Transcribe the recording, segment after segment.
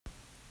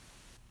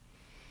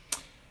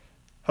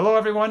Hello,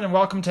 everyone, and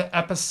welcome to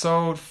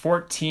episode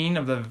 14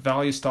 of the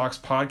Value Stocks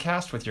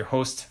podcast with your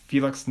host,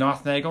 Felix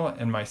Nothnagel,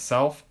 and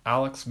myself,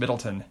 Alex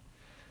Middleton.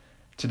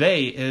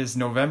 Today is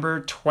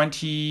November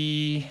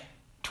 20th,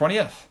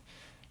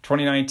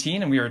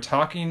 2019, and we're going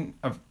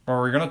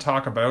to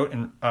talk about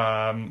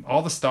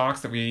all the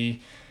stocks that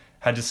we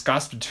had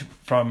discussed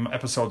from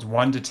episodes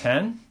 1 to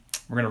 10.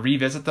 We're going to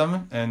revisit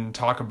them and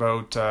talk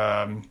about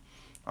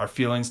our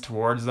feelings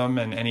towards them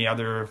and any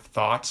other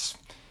thoughts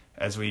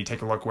as we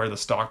take a look where the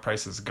stock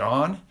price has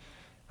gone.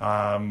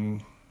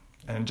 And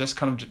it's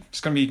going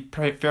to be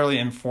fairly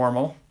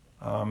informal.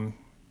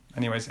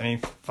 Anyways, any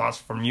thoughts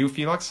from you,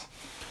 Felix?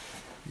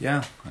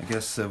 Yeah, I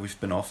guess we've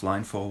been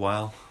offline for a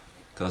while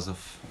because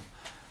of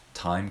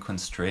time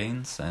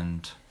constraints,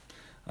 and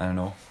I don't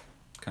know,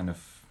 kind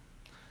of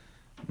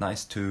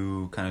nice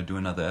to kind of do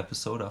another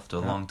episode after a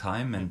long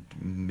time, and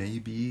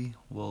maybe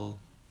we'll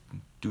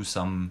do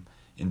some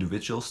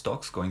individual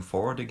stocks going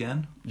forward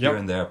again. Here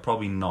and there.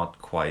 Probably not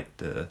quite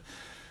the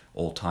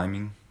old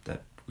timing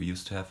that we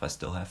used to have. I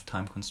still have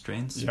time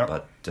constraints,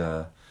 but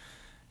I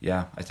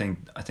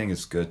think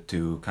it's good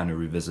to kind of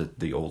revisit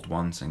the old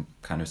ones and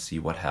kind of see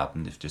what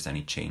happened, if there's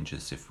any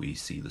changes, if we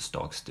see the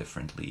stocks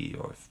differently,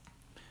 or if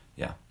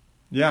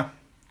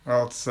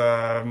well,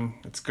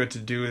 it's good to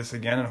do this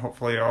again, and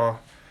hopefully all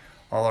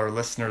our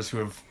listeners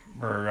who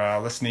were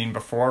listening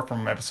before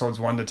from episodes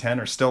 1 to 10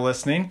 are still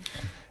listening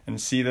and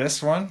see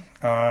this one.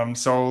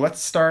 So let's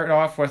start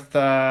off with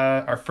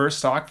our first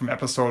stock from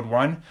episode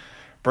 1,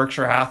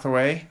 Berkshire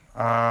Hathaway.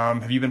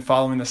 Have you been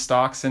following the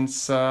stock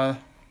since the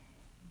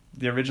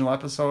original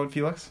episode,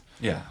 Felix?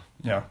 Yeah.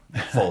 Yeah.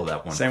 Follow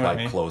that one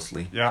quite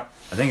closely. Yeah.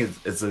 I think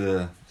it's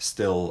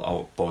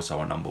still both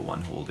our number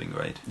one holding,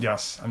 right?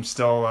 Yes. I'm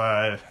still,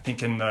 I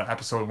think in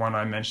episode 1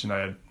 I mentioned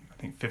I had,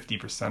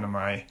 50% of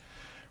my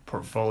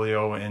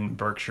portfolio in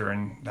Berkshire,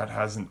 and that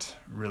hasn't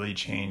really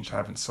changed. I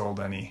haven't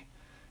sold any.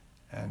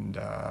 And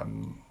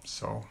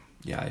so...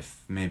 Yeah, I've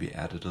maybe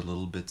added a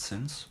little bit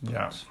since.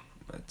 But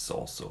it's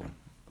also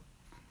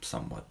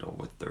somewhat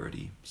over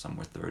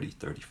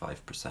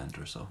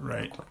 35% or so. Right.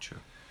 I'm not quite sure.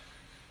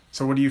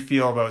 So what do you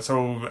feel about...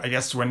 So I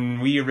guess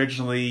when we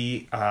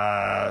originally,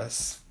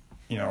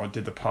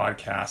 did the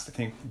podcast, I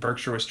think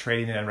Berkshire was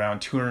trading at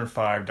around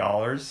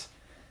 $205.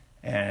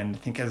 And I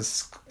think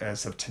as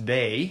of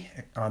today,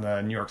 on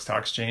the New York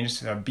Stock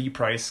Exchange, B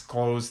price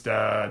closed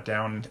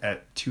down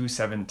at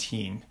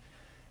 $217.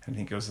 I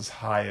think it was as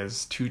high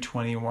as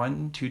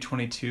 $221,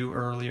 $222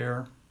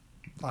 earlier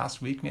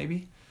last week,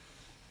 maybe.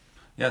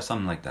 Yeah,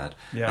 something like that.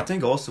 Yeah. I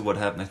think also what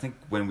happened, I think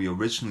when we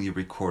originally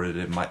recorded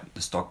it,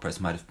 the stock price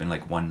might have been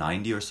like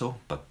 190 or so,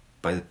 but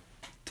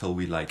till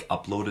we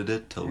uploaded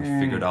it, till we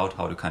figured out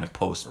how to kind of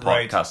post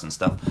podcasts and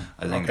stuff,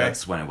 I think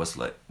that's when it was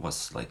a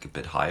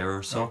bit higher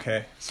or so.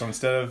 Okay, so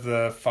instead of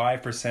the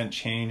 5%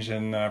 change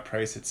in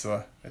price, it's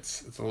a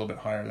little bit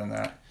higher than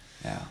that.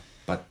 Yeah,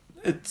 but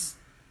it's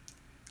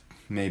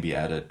maybe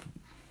added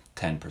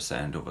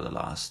 10% over the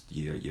last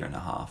year and a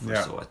half or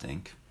so, I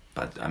think.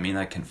 But I mean,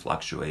 that can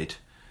fluctuate.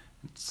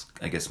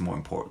 I guess more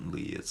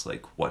importantly, it's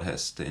what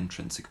has the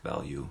intrinsic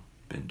value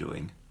been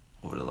doing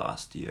over the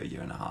last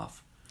year and a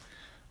half?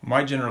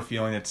 My general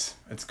feeling, it's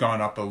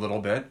gone up a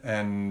little bit,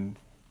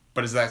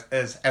 but as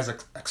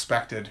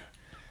expected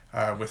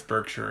with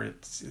Berkshire,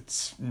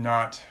 it's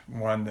not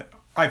one that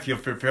I feel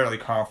fairly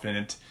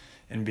confident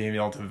in being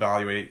able to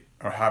evaluate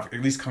or have at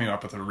least coming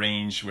up with a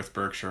range with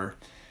Berkshire.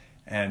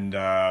 And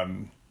I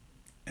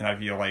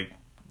feel like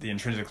the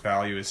intrinsic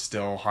value is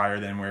still higher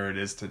than where it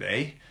is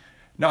today.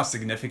 Not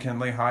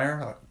significantly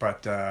higher,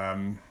 but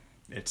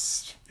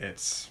it's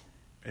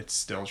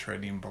still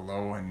trading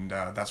below, and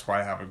that's why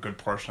I have a good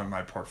portion of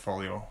my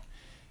portfolio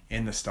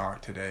in the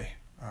stock today.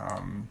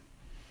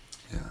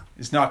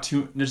 There's not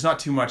too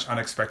much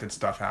unexpected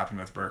stuff happening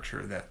with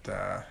Berkshire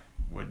that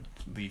would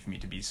leave me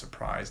to be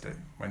surprised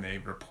when they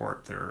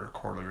report their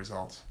quarterly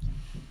results.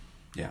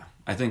 Yeah,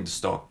 I think the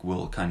stock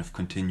will kind of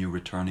continue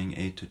returning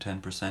 8 to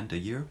 10% a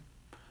year,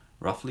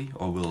 roughly,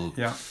 or will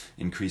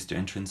increase their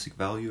intrinsic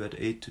value at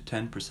 8 to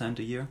 10%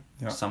 a year,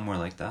 somewhere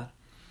like that.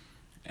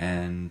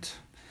 And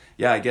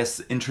I guess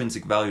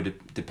intrinsic value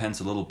depends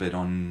a little bit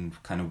on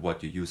kind of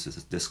what you use as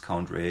a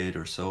discount rate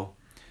or so.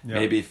 Yeah.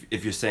 Maybe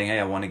if you're saying, hey,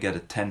 I want to get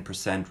a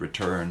 10%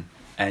 return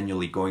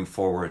annually going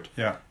forward,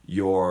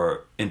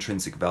 your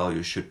intrinsic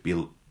value should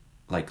be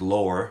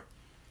lower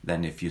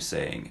than if you're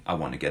saying, I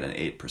want to get an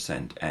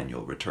 8%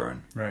 annual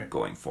return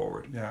going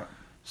forward. Yeah.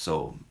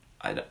 So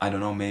I don't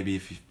know, maybe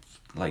if you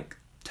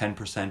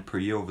 10% per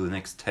year over the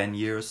next 10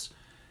 years,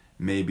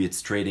 maybe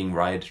it's trading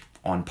right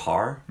on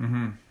par.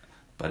 Mm-hmm.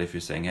 But if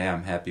you're saying, hey,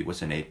 I'm happy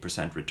with an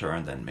 8%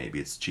 return, then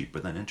maybe it's cheaper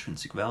than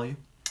intrinsic value.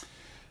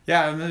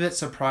 Yeah, I'm a bit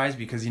surprised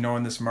because,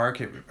 in this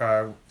market,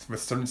 with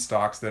certain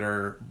stocks that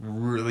are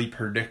really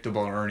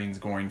predictable earnings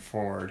going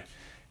forward,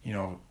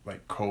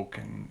 like Coke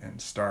and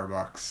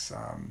Starbucks,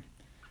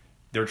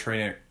 they're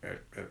trading at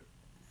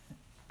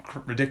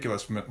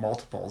ridiculous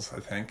multiples,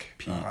 I think.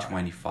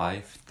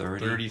 P25,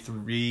 30.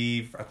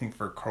 33, I think,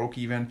 for Coke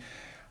even.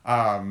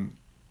 And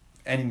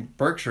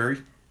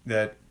Berkshire,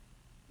 that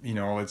you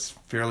know, it's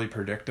fairly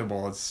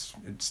predictable. It's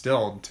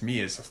still, to me,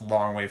 it's a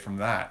long way from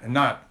that. And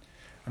I'm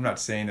not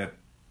saying that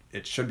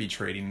it should be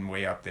trading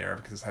way up there,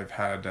 because I've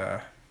had,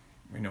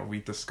 you know,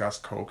 we've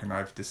discussed Coke and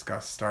I've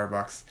discussed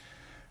Starbucks,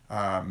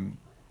 and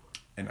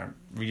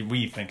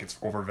we think it's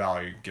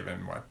overvalued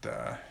given what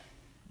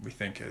we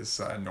think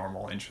is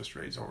normal interest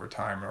rates over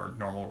time, or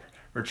normal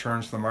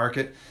returns to the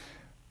market.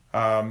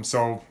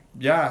 So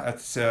yeah,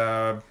 it's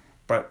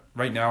but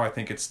right now I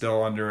think it's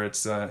still under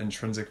its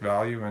intrinsic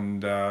value,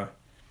 and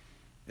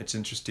it's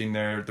interesting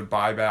there. The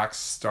buybacks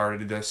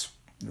started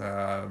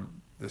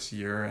this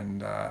year,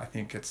 and I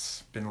think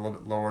it's been a little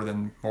bit lower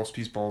than most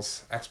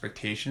people's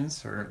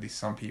expectations, or at least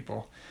some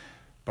people,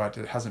 but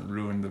it hasn't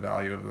ruined the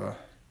value of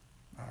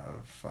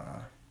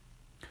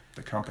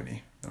the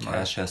company.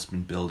 Cash has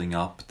been building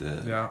up.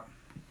 They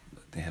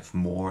have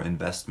more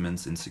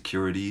investments in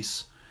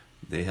securities.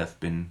 They have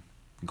been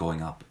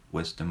going up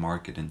with the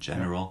market in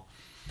general.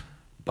 Yeah.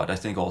 But I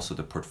think also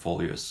the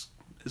portfolio is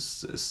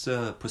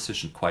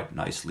positioned quite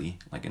nicely,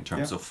 like in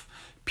terms of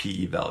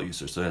PE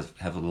values, or so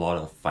have a lot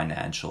of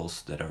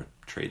financials that are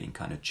trading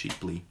kind of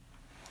cheaply,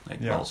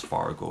 like Wells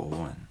Fargo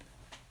and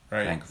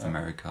Bank of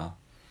America,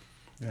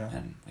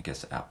 and I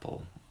guess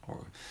Apple,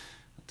 or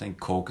I think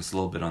Coke is a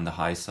little bit on the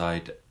high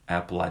side.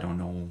 Apple, I don't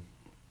know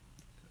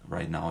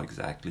right now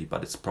exactly,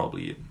 but it's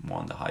probably more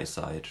on the high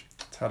side.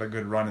 It's had a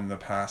good run in the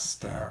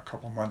past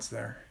couple months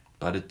there.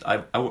 But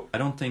I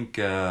don't think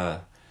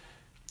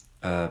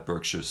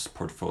Berkshire's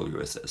portfolio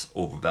is as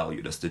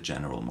overvalued as the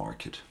general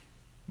market.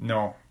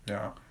 No,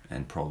 yeah.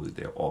 And probably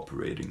their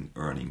operating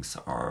earnings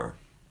are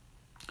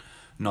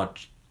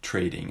not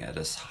trading at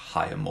as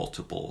high a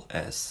multiple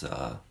as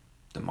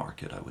the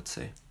market, I would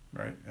say.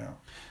 Right, yeah.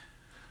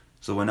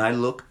 So when I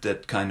looked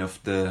at kind of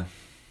the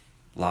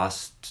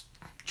last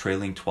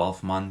trailing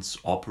 12 months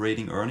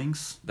operating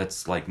earnings,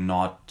 that's like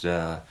not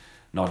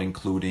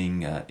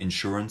including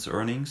insurance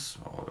earnings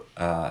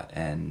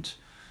and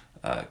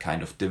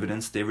kind of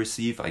dividends they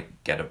receive, I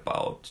get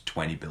about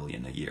 20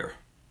 billion a year,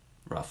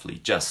 roughly.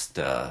 Just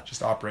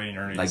operating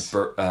earnings. Like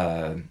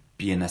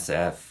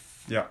BNSF,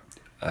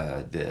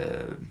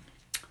 the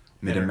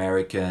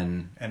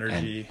Mid-American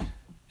Energy,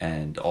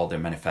 and all their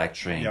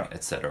manufacturing,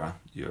 etc.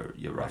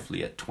 You're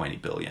roughly at 20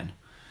 billion.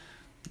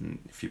 And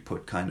if you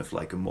put kind of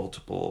like a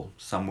multiple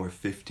somewhere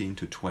 15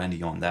 to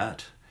 20 on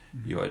that,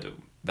 you're at a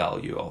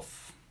value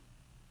of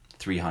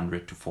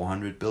 300 to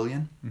 400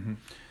 billion. Mm-hmm.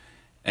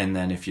 And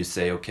then if you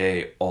say,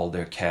 okay, all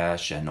their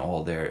cash and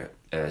all their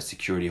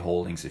security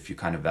holdings, if you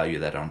kind of value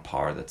that on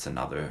par, that's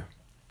another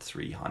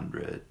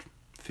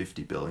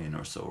 350 billion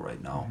or so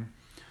right now. Mm-hmm.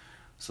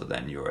 So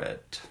then you're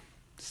at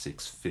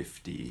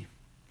 650,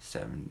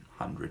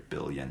 700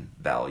 billion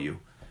value.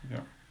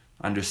 Yeah.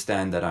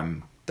 Understand that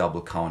I'm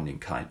double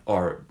counting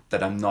or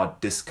that I'm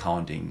not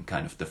discounting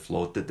kind of the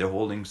float that they're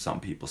holding. Some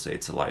people say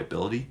it's a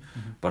liability,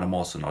 but I'm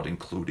also not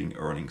including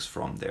earnings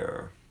from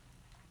their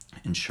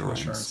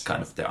insurance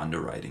kind of their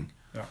underwriting.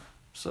 Yeah.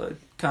 So it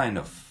kind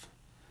of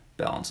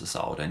balances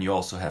out. And you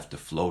also have the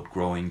float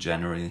growing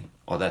generally,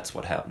 or that's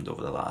what happened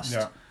over the last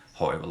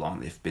however long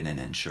they've been in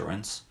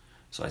insurance.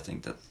 So I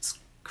think that's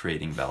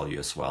creating value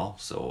as well.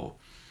 So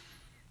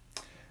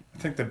I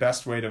think the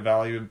best way to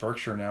value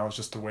Berkshire now is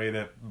just the way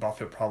that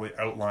Buffett probably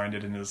outlined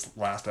it in his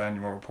last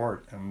annual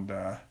report. And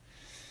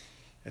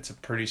it's a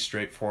pretty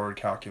straightforward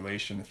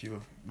calculation if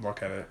you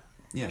look at it.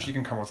 Yeah. You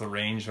can come up with a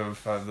range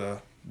of the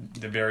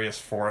various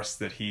forests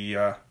that he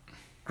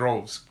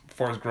grows.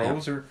 Forest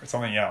grows or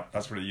something,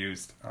 that's what he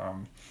used.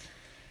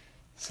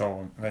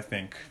 So I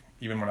think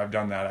even when I've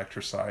done that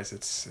exercise,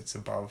 it's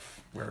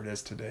above where it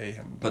is today.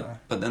 And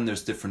But then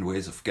there's different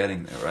ways of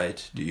getting there,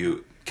 right? Do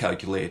you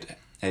calculate...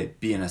 Hey,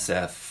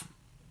 BNSF,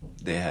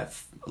 they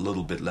have a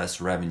little bit less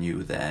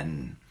revenue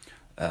than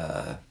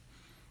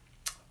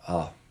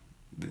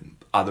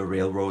other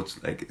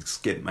railroads. Like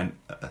skip my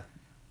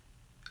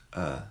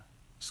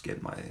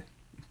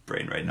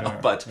brain right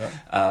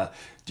now.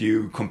 Do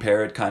you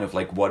compare it kind of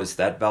like what is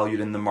that valued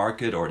in the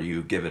market, or do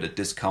you give it a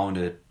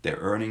discounted their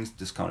earnings,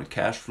 discounted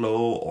cash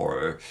flow,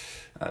 or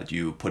do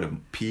you put a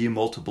P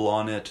multiple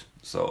on it?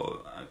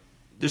 So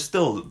there's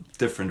still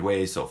different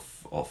ways of.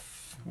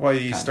 Well,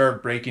 you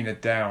start breaking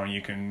it down,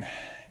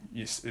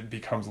 it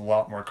becomes a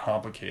lot more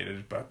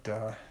complicated. But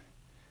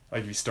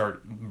like if you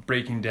start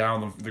breaking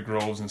down the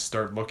groves and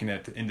start looking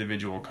at the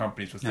individual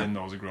companies within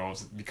those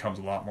groves, it becomes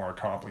a lot more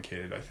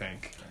complicated, I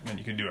think. And then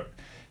you can do it.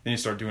 Then you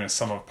start doing a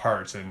sum of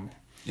parts and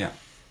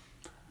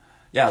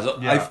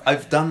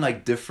I've done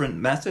like different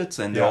methods,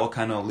 and they all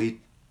kind of lead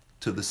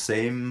to the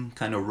same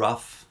kind of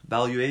rough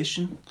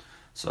valuation.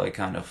 So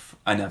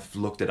I've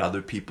looked at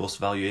other people's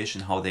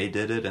valuation, how they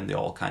did it, and they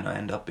all kind of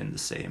end up in the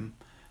same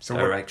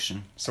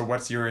direction. So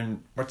what's your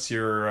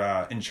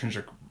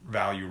intrinsic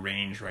value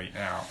range right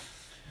now?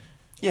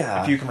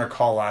 Yeah. If you can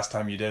recall last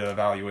time you did a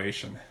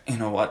valuation. You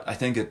know what? I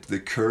think at the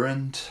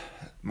current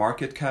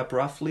market cap,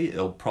 roughly,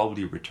 it'll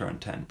probably return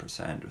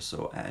 10% or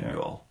so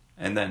annual.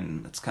 Yeah. And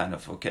then it's kind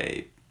of,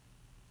 okay,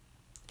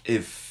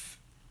 if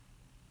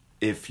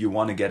you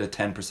want to get a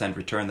 10%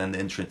 return, then the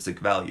intrinsic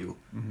value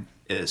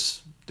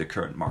is the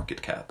current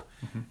market cap.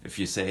 If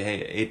you say,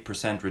 hey,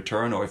 8%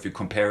 return, or if you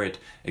compare it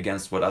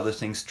against what other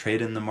things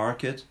trade in the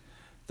market,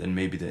 then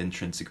maybe the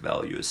intrinsic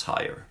value is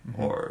higher.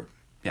 Or,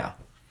 yeah.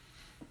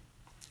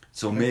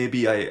 So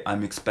maybe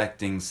I'm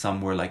expecting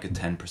somewhere like a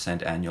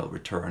 10% annual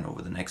return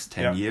over the next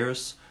 10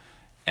 years.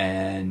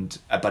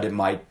 But it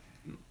might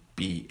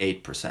be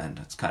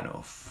 8%. It's kind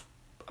of...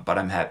 But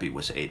I'm happy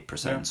with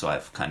 8%, so I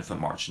have kind of a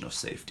margin of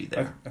safety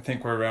there. I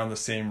think we're around the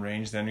same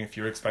range then. If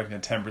you're expecting a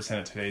 10%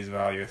 of today's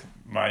value,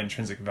 my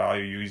intrinsic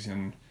value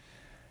using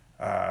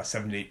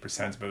 7 to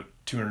 8% is about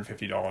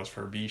 $250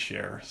 for a B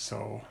share.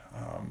 So,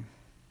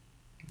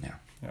 yeah.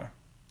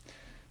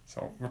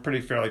 So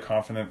we're fairly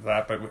confident of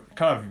that, but we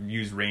kind of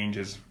use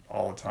ranges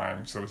all the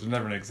time. So there's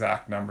never an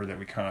exact number that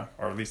we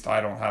or at least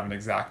I don't have an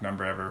exact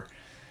number ever,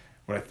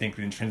 what I think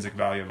the intrinsic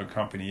value of a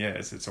company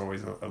is. It's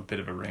always a bit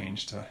of a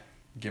range to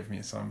give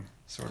me some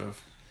sort of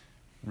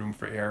room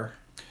for error.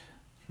 I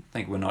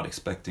think we're not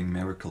expecting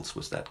miracles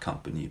with that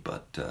company,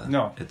 but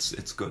no,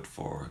 it's good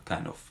for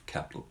kind of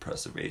capital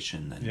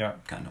preservation and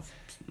kind of,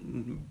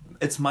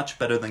 it's much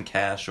better than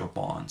cash or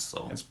bonds.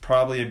 So it's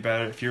probably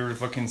better if you're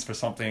looking for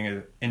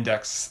something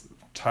index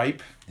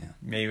type,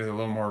 maybe with a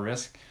little more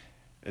risk.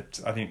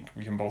 I think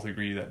we can both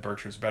agree that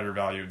Berkshire's better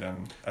value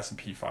than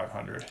S&P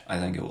 500. I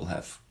think it will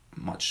have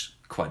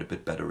quite a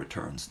bit better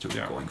returns to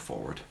it going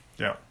forward.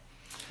 Yeah.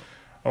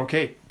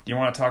 Okay, do you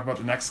want to talk about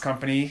the next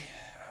company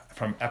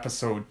from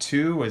episode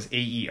 2 was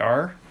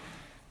AER.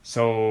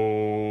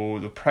 So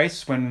the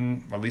price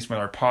when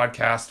our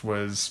podcast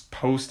was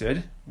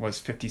posted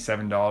was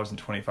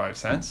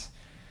 $57.25.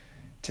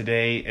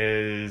 Today it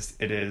is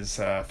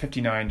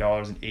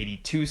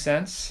 $59.82.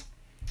 So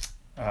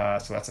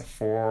that's a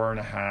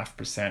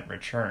 4.5%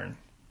 return.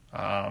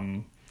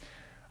 I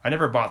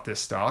never bought this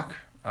stock.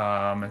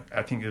 I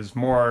think it was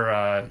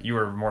more you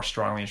were more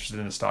strongly interested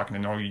in the stock, and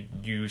I know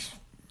you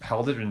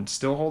held it and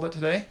still hold it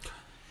today.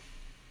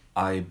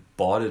 I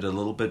bought it a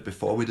little bit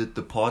before we did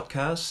the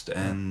podcast,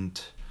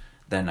 and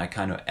then I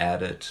kind of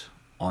added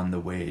on the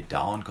way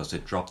down because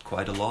it dropped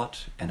quite a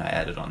lot, and I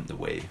added on the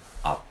way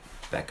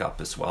back up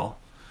as well.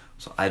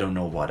 So I don't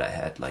know what I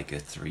had, like a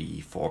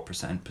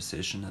 3-4%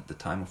 position at the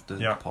time of the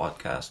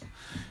podcast,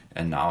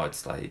 and now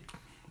it's like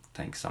I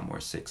think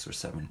somewhere 6 or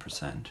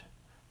 7%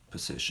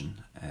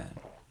 position. And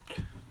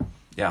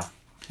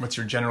what's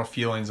your general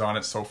feelings on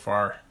it so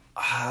far?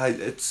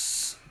 I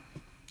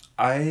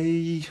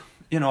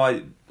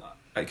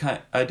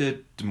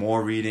did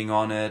more reading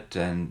on it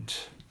and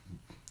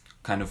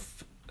kind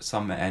of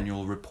some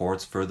annual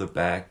reports further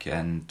back,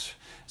 and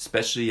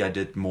especially I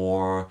did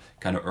more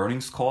kind of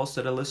earnings calls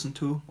that I listened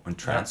to and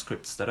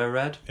transcripts that I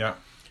read. Yeah.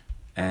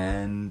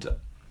 And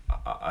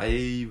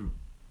I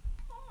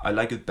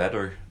like it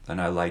better than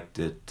I liked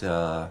it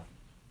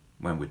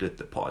when we did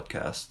the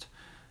podcast.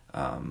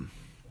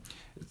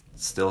 It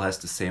still has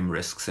the same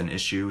risks and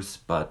issues,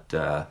 but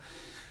I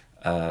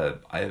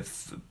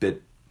have a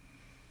bit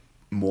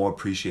more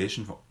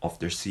appreciation of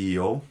their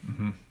CEO.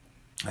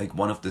 Like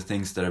one of the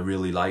things that I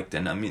really liked,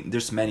 and I mean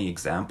there's many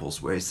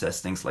examples where he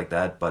says things like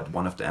that, but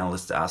one of the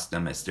analysts asked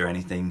him, is there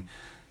anything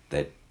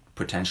that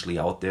potentially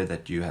out there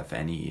that you have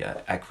any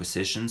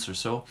acquisitions or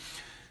so?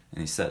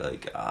 And he said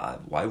like,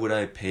 why would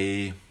I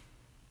pay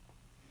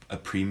a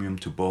premium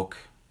to book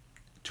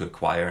to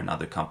acquire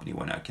another company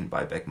when I can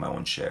buy back my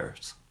own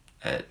shares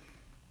at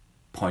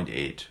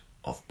 0.8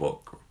 of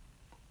book?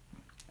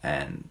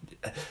 And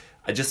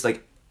I just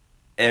like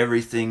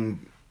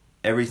everything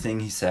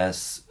he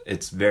says.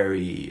 It's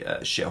very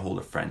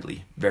shareholder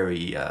friendly,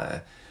 very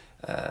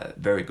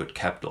good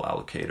capital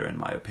allocator in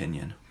my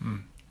opinion.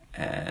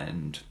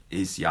 And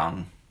he's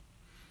young,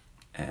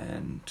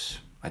 and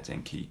I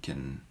think he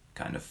can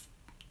kind of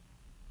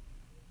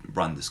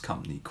run this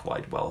company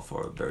quite well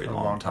for a very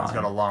long time. He's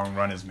got a long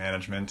run as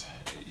management.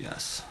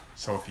 Yes.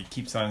 So if he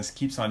keeps on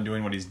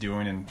doing what he's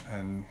doing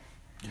and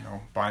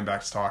buying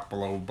back stock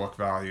below book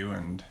value,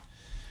 and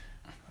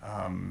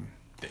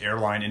the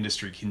airline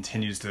industry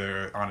continues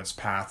on its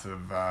path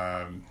of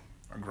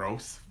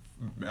growth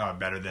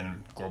better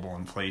than global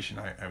inflation,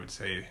 I would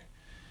say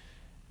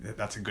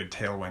that's a good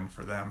tailwind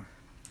for them.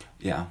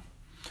 Yeah.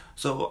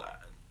 So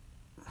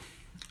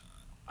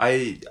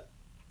I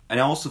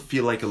also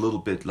feel like a little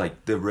bit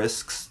like the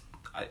risks,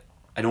 I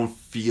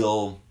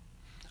feel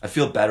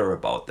better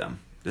about them.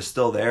 They're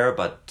still there,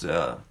 but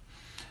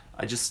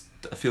I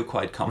feel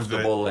quite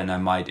comfortable, and I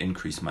might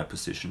increase my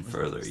position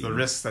further. The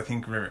risks, I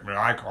think, what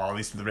I call, at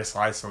least the risks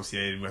I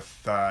associated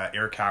with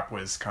AerCap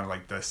was kind of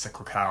like the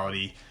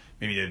cyclicality,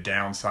 maybe the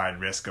downside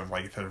risk of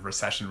like if a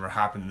recession were to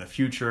happen in the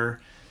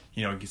future,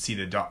 you could see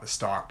the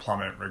stock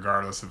plummet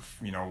regardless of,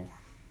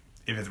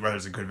 whether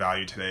it's a good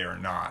value today or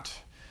not.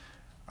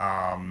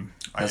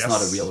 That's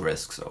not a real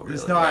risk, so really.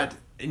 It's not. Right?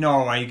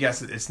 No, I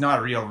guess it's not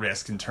a real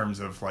risk in terms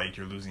of like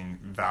you're losing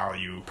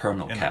value in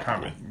capital. The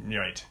company,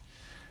 right?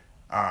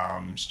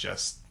 It's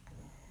just.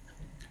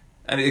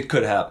 I mean, it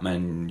could happen,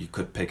 and you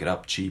could pick it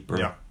up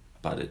cheaper.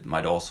 But it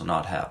might also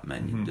not happen,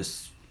 and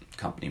this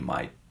company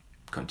might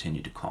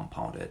continue to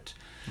compound at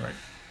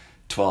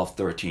 12,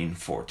 13,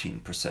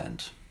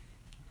 14%.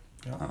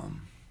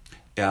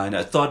 Yeah, and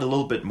I thought a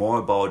little bit more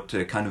about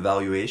kind of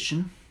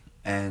valuation,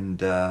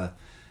 and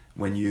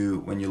when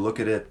you look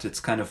at it, it's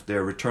kind of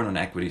their return on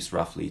equity is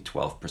roughly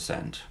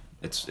 12%.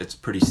 It's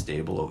pretty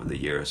stable over the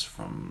years.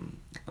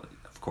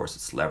 Of course,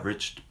 it's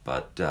leveraged,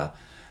 but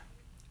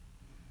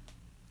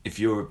if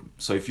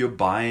you're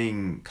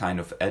buying kind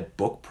of at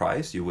book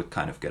price, you would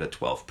kind of get a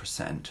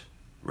 12%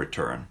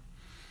 return.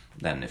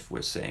 Then if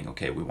we're saying,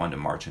 okay, we want a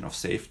margin of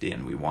safety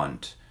and we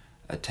want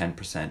a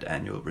 10%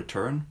 annual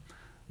return,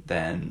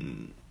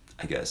 then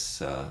I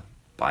guess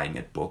buying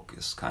at book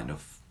is kind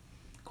of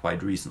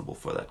quite reasonable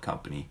for that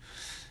company.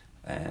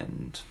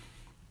 And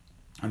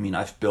I mean,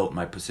 I've built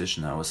my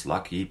position. I was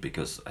lucky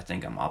because I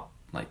think I'm up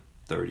like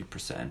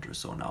 30% or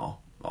so now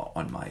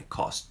on my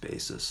cost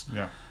basis.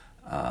 Yeah.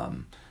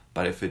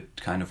 But if it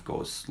kind of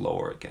goes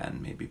lower again,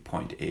 maybe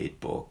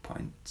 0.8 book,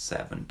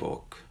 0.7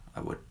 book,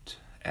 I would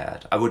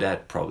add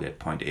probably at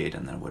 0.8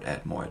 and then I would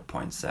add more at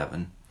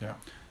 0.7. Yeah.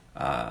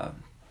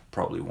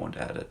 Probably won't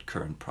add at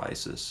current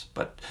prices.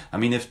 But I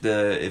mean, if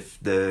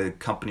the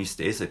company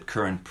stays at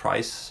current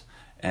price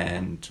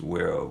and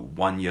we're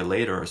 1 year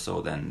later or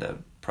so, then the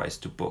price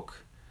to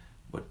book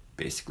would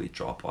basically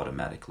drop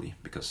automatically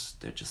because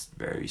they're just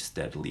very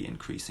steadily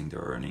increasing their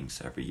earnings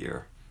every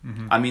year.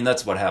 Mm-hmm. I mean,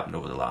 that's what happened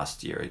over the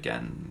last year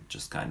again,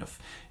 just kind of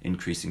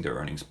increasing their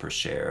earnings per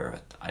share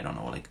at, I don't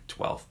know, like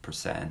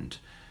 12%,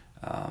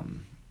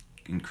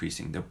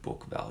 increasing their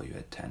book value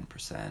at 10%,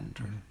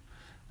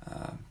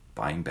 mm-hmm.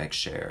 Buying back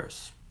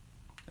shares.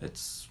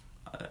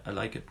 I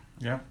like it.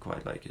 Yeah.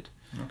 Quite like it.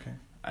 Okay.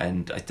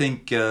 And I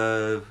think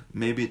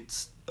maybe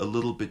it's a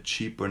little bit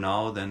cheaper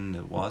now than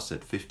it was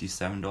at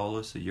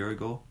 $57 a year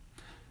ago.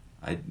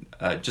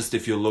 Just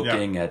if you're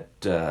looking at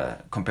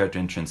compared to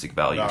intrinsic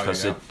value,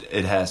 because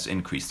it has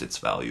increased its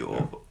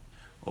value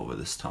over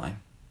this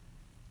time.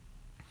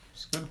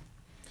 It's good.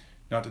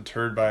 Not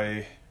deterred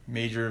by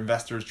major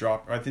investors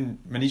drop. I think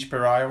Manish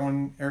Pillai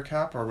owned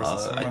AerCap, or was it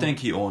someone? I think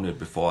he owned it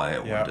before I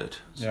owned it.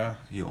 So yeah.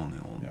 He only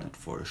owned it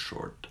for a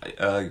short.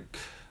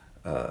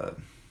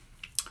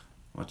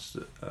 What's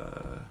the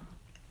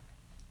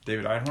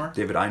David Einhorn?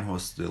 David Einhorn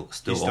still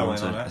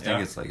owns it. I think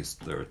yeah. it's like his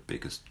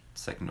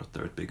second or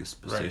third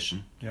biggest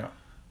position. Right.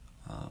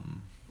 Yeah.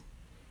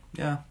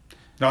 Yeah.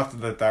 Not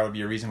that would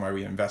be a reason why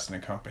we invest in a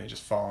company,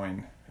 just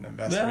following an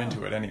investor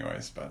into it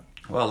anyways, but...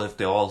 Well, if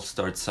they all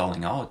start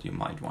selling out, you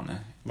might want to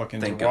look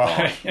into think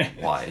why. about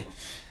why.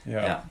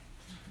 Yeah.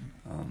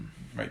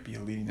 Might be a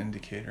leading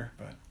indicator,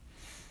 but...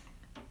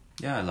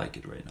 Yeah, I like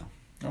it right now.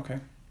 Okay.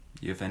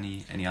 Do you have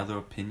any other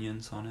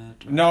opinions on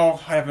it? Or? No,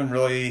 I haven't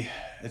really.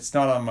 It's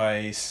not on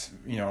my,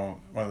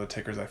 one of the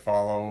tickers I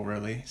follow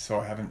really,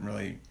 so I haven't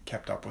really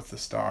kept up with the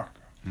stock.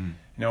 Mm.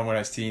 When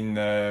I've seen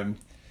the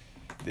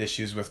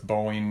issues with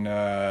Boeing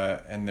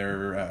and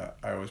their,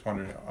 I always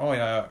wondered,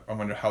 I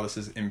wonder how this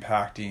is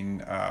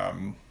impacting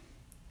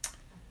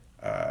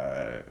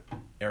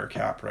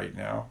AerCap right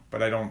now.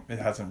 But it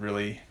hasn't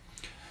really,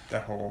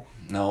 that whole...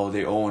 No,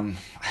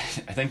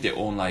 I think they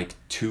own like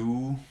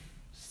 2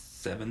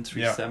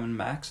 737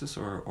 Maxes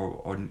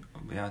or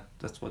yeah,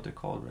 that's what they're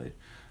called, right?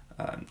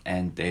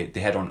 And they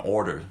had on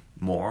order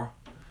more.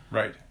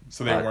 Right.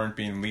 So they weren't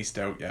being leased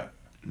out yet.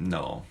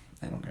 No.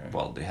 And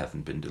well, they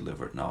haven't been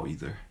delivered now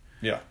either.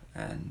 Yeah.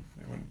 And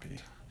it wouldn't be.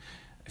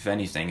 If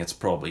anything, it's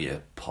probably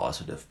a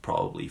positive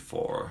probably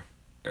for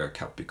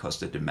AerCap because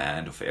the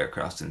demand of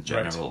aircrafts in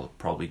general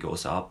probably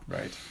goes up.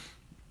 Right.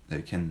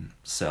 They can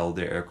sell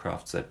their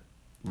aircrafts at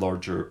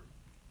larger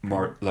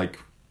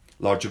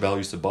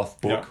values above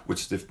book,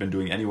 which they've been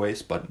doing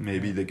anyways, but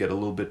maybe they get a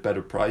little bit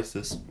better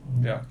prices.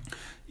 Yeah.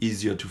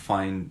 Easier to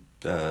find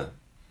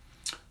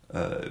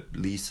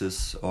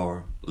leases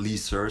or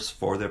leasers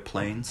for their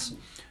planes.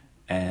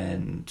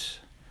 And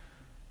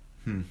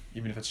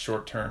even if it's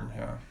short term,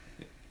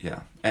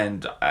 yeah.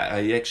 And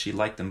I actually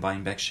like them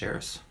buying back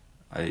shares.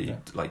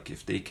 Like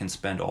if they can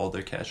spend all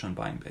their cash on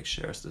buying back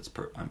shares,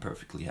 I'm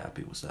perfectly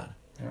happy with that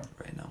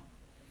right now.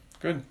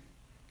 Good.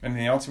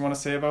 Anything else you want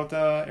to say about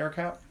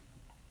AerCap?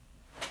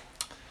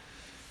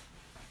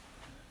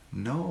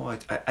 No,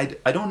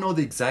 I don't know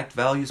the exact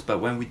values, but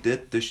when we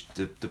did the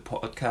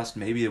podcast,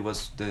 maybe it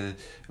was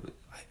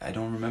I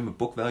don't remember,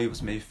 book value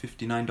was maybe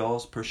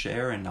 $59 per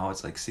share, and now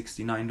it's like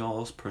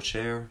 $69 per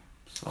share.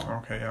 So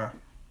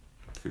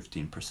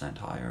 15%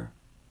 higher.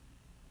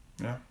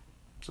 Yeah.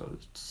 So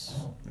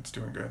it's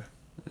doing good.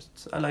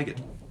 I like it.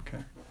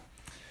 Okay.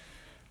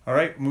 All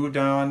right, moved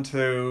on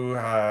to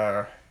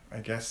I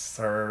guess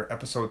our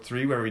episode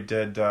 3 where we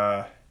did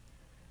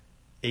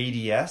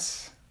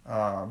ADS.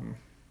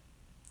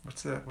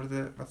 What's the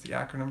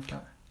acronym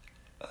for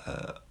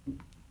that?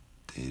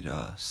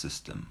 Data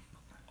system.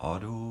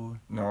 Auto.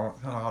 No,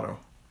 it's not auto.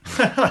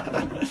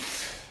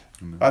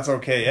 That's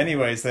okay.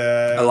 Anyways,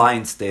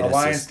 Alliance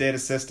Data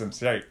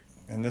Systems, right?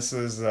 And this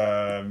is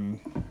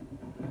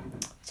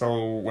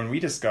so when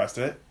we discussed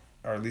it,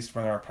 or at least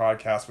when our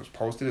podcast was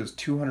posted, it was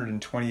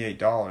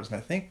 $228, and I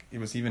think it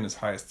was even as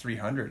high as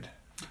 $300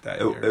 that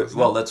year.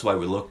 Well, that's why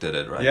we looked at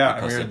it, right? Yeah,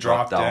 because it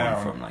dropped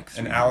down from like $300.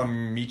 And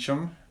Alan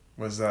Meacham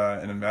was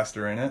an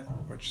investor in it,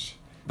 which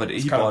But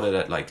he bought it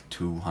at like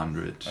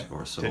 200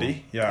 or so. Did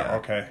he? Yeah.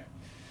 Okay.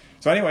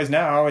 So anyways,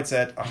 now it's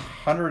at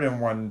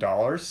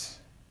 $101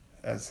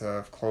 as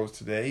of close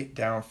today,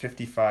 down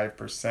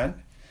 55%. And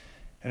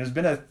there's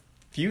been a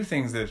few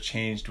things that have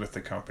changed with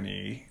the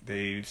company.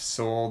 They've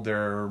sold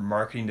their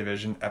marketing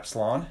division,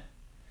 Epsilon.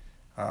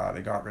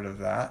 They got rid of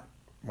that,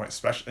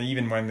 especially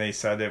even when they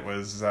said it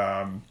was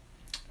a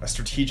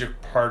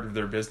strategic part of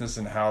their business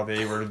and how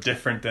they were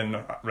different than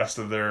the rest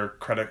of their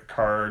credit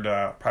card,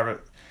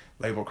 private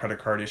label credit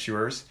card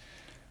issuers.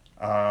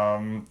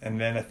 And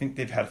then I think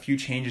they've had a few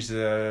changes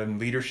in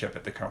leadership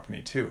at the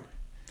company too.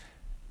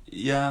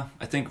 Yeah,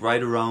 I think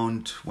right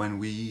around when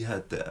we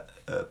had the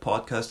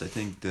podcast, I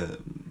think the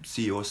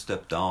CEO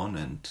stepped down,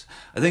 and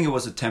I think it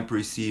was a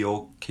temporary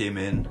CEO came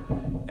in,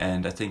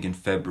 and I think in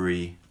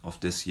February of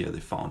this year they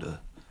found a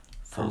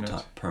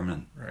full-time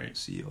permanent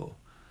CEO.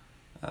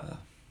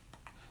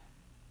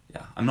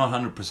 Yeah, I'm not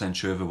 100%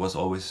 sure if it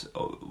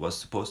was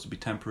supposed to be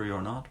temporary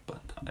or not,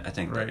 but I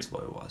think that's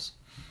what it was.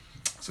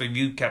 So have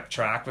you kept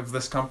track of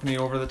this company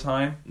over the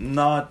time?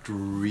 Not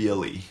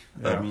really.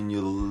 Yeah. I mean,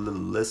 you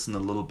listen a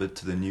little bit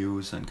to the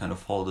news and kind of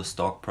follow the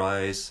stock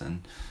price,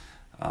 and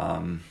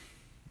I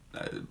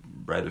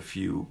read a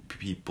few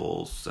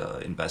people's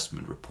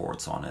investment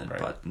reports on it,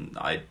 but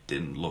I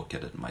didn't look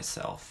at it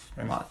myself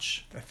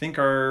much. I think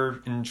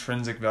our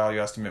intrinsic value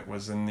estimate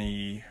was in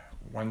the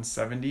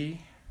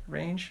 170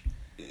 range.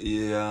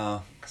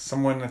 Yeah.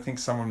 Someone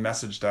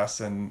messaged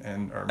us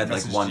and or at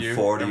like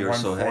 140 or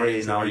so.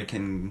 Hey, now you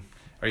can.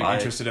 Are you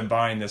interested in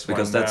buying this one?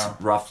 Because that's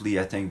roughly,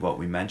 I think, what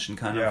we mentioned,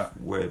 kind of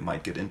where it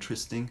might get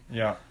interesting.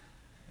 Yeah.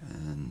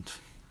 And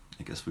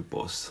I guess we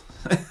both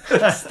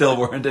still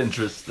weren't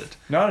interested.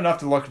 Not enough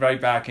to look right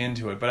back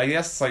into it, but I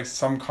guess like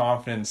some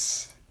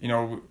confidence. You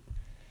know,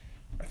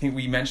 I think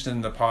we mentioned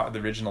in the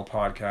original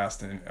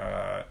podcast and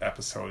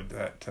episode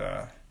that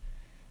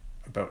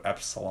about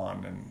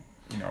Epsilon and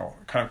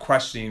kind of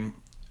questioning.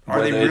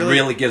 It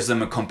really gives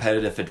them a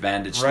competitive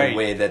advantage the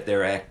way that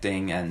they're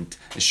acting, and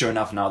sure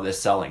enough, now they're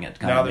selling it.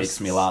 Kind of makes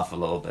me laugh a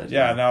little bit.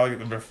 Yeah, now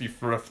if you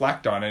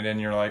reflect on it,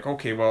 and you're like,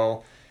 okay,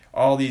 well,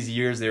 all these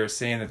years they were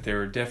saying that they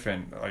were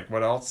different. Like,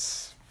 what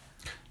else?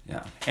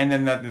 Yeah. And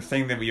then the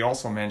thing that we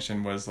also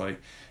mentioned was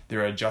like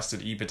their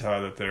adjusted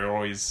EBITDA that they're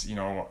always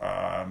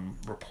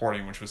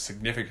reporting, which was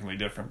significantly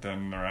different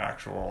than their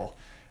actual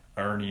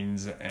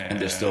earnings,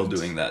 and they're still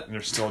doing that.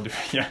 They're still doing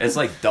It's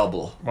like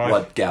double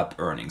what GAAP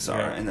earnings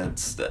are, and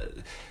it's I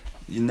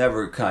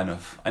never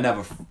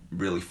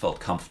really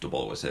felt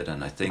comfortable with it,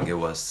 and I think it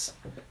was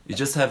you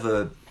just have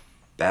a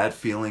bad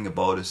feeling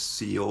about a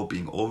CEO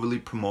being overly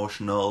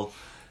promotional,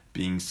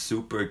 being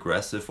super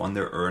aggressive on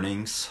their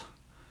earnings,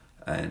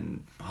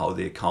 and how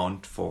they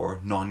account for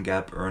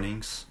non-GAAP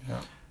earnings,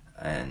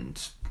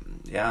 and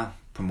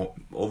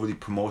overly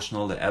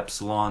promotional. The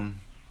Epsilon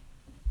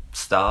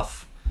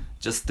stuff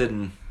just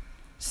didn't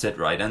sit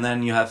right. And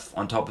then you have,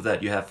 on top of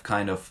that, you have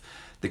kind of,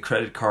 the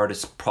credit card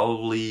is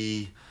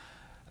probably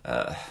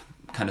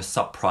kind of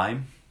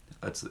subprime.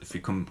 If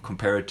you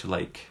compare it to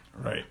like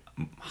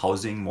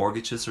housing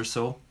mortgages or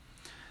so.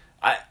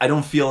 I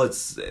don't feel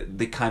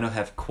they kind of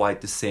have quite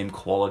the same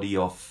quality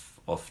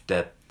of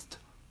debt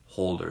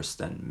holders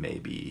than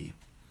maybe,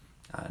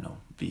 I don't know,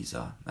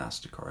 Visa,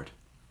 MasterCard.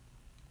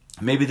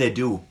 Maybe they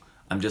do.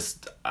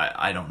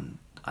 I don't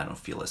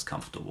feel as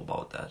comfortable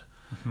about that.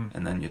 Mm-hmm.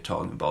 And then you're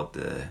talking about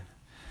the,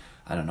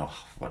 I don't know,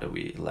 what are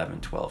we,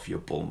 11, 12 year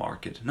bull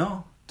market?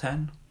 No,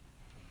 10.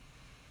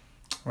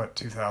 What,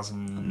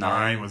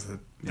 2009 was the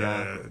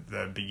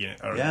beginning,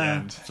 or the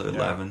end. So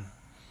 11.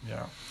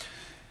 Yeah.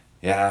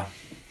 Yeah.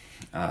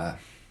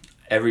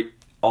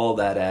 All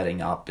that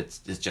adding up, it's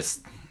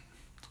just,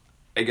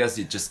 I guess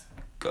you just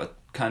got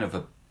kind of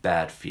a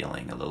bad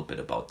feeling a little bit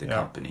about the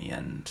company,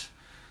 and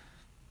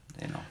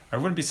I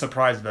wouldn't be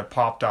surprised if it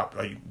popped up,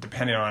 like,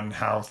 depending on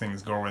how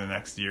things go over the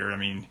next year. I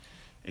mean,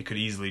 it could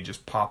easily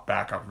just pop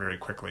back up very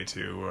quickly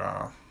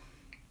to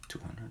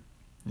 200.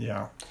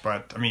 Yeah,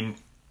 but I mean,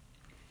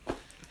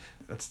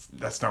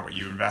 that's not what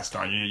you invest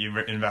on. You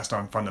invest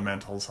on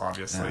fundamentals,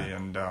 obviously,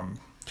 and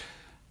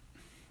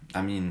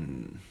I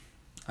mean,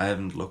 I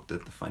haven't looked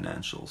at the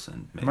financials,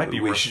 and maybe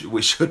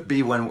we should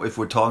be if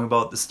we're talking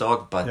about the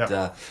stock, but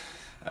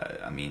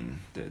I mean,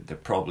 they're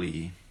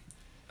probably.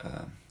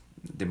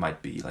 They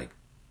might be like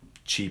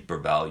cheaper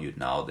valued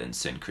now than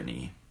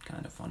Synchrony,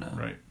 kind of on a.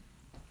 Right.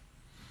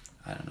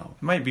 I don't know.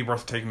 It might be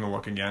worth taking a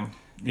look again.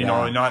 You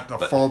know, not a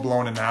full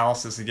blown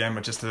analysis again,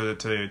 but just to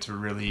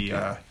really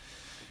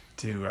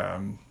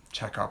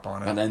check up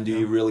on it. And then, do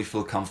you really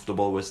feel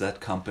comfortable with that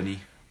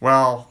company?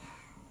 Well,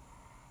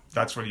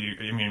 that's what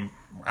I mean.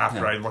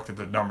 After I looked at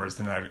the numbers,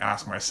 then I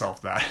asked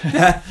myself that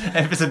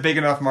if it's a big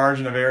enough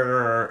margin of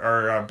error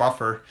or a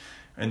buffer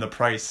in the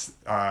price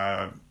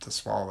to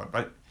swallow it,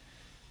 but.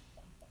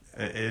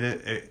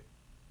 It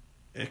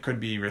could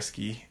be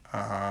risky,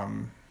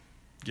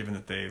 given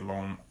that they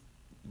loan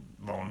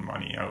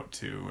money out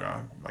to,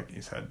 like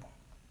you said,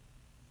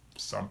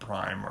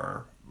 subprime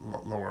or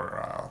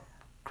lower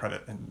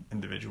credit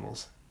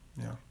individuals.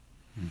 Yeah.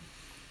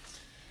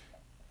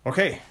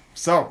 Okay,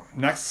 so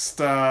next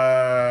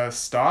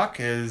stock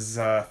is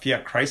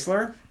Fiat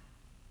Chrysler.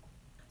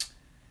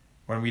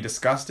 When we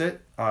discussed it,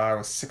 it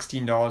was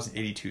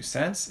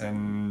 $16.82,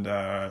 and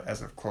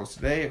as of close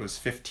today, it was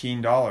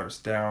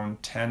 $15, down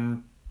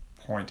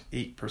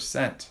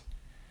 10.8%.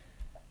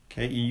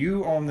 Okay,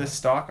 you own this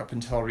stock up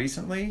until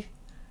recently.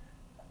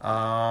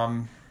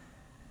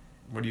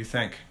 What do you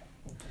think?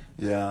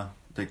 Yeah,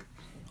 like,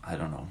 I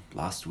don't know,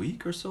 last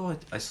week or so,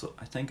 I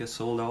think I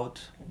sold out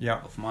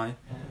of my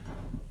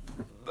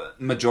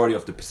majority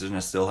of the position. I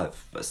still have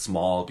a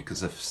small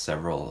because of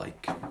several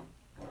like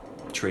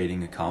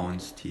trading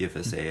accounts,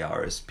 TFSA,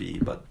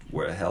 RSP, but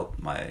where I held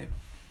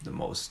the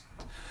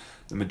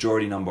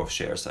majority number of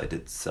shares, I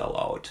did sell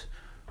out.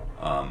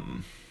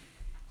 I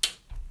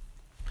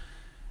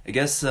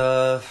guess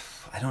I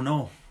don't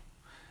know.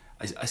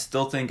 I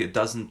still think it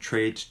doesn't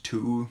trade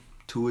too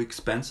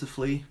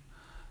expensively.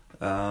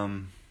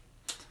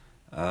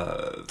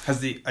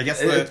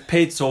 It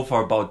paid so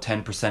far about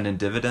 10% in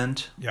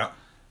dividend. Yeah.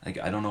 Like,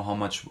 I don't know how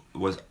much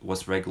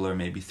was regular,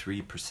 maybe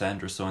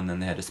 3% or so, and then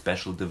they had a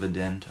special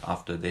dividend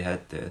after they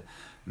had the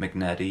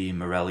Magneti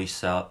Marelli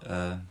sell.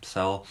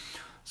 So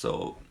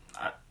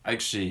I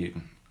actually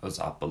was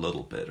up a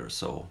little bit or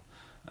so.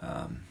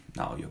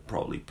 Now you'll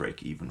probably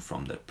break even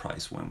from that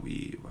price when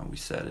we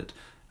set it.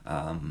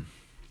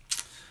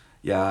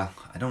 Yeah,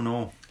 I don't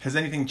know. Has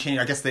anything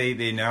changed? I guess they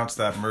announced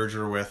that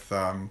merger with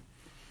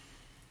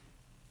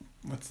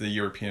what's the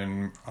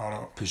European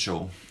auto?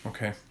 Peugeot.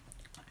 Okay.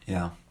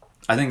 Yeah.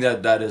 I think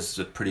that is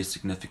a pretty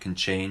significant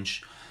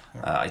change.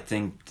 Yeah. I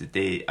think that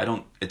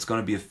it's going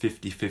to be a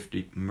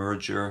 50-50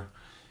 merger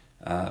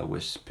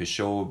with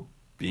Peugeot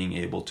being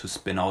able to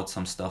spin out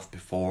some stuff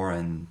before,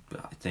 and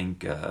I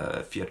think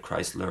Fiat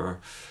Chrysler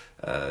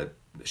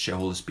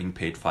shareholders being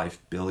paid $5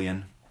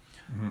 billion,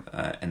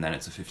 and then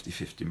it's a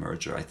 50-50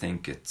 merger. I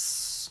think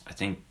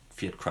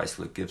Fiat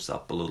Chrysler gives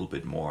up a little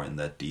bit more in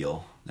that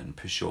deal than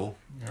Peugeot.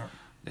 Yeah.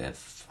 They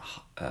have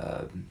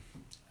I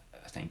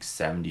think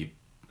 70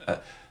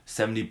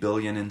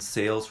 billion in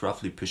sales,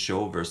 roughly,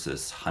 Peugeot,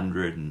 versus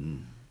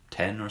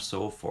 110 or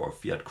so for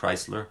Fiat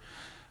Chrysler.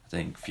 I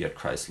think Fiat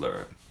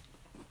Chrysler,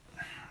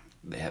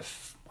 they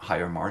have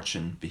higher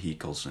margin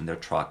vehicles in their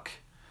truck,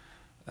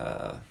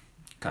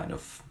 kind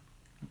of.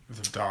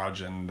 The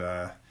Dodge and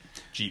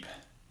Jeep.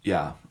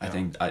 Yeah, I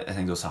think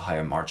those are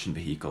higher margin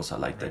vehicles. I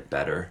like that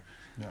better.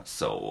 Yeah.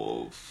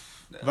 So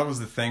that was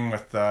the thing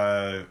with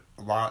a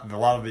lot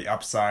of the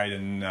upside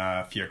in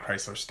Fiat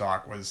Chrysler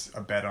stock was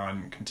a bet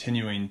on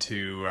continuing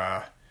to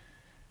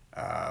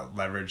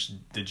leverage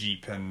the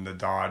Jeep and the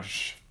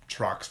Dodge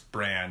trucks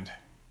brand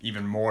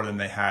even more than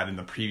they had in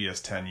the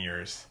previous 10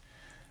 years.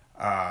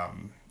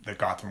 That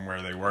got them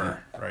where they were,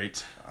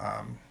 right?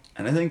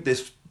 And I think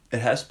it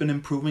has been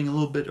improving a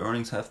little bit.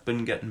 Earnings have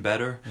been getting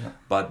better,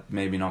 but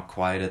maybe not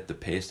quite at the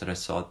pace that I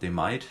thought they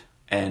might.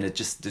 And it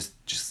just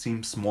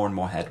seems more and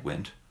more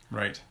headwind.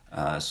 Right.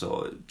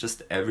 So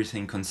just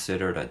everything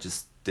considered, I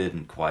just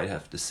didn't quite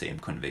have the same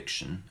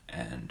conviction.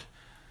 And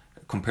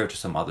compared to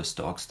some other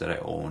stocks that I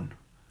own,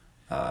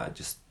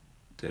 just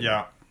didn't.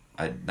 Yeah.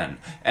 Then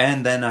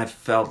I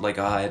felt like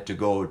I had to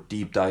go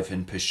deep dive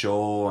in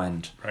Peugeot,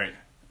 and right.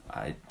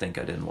 I think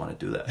I didn't want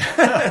to do that.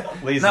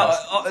 Laziness. No,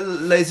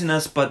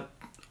 laziness, but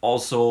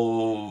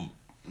also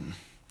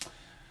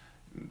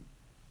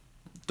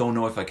don't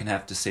know if I can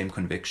have the same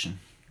conviction.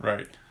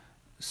 Right.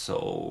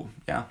 So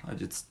yeah, I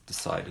just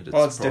decided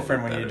it's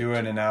different when you do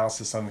an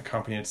analysis on the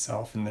company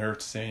itself, and they're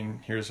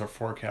saying, here's our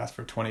forecast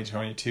for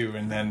 2022,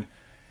 and then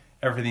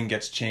everything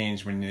gets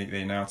changed when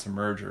they announce a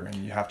merger, and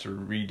you have to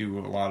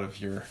redo a lot of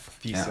your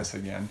thesis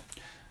again.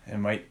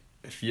 And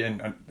it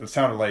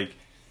sounded like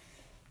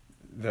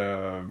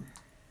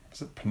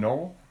is it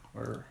Pinot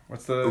or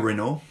what's the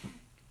Renault?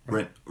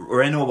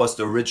 Renault was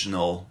the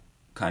original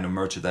kind of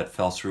merger that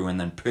fell through, and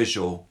then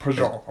Peugeot.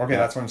 Okay,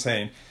 that's what I'm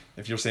saying.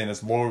 If you're saying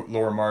this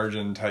lower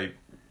margin type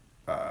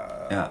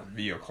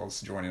vehicles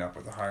joining up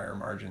with a higher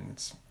margin,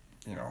 it's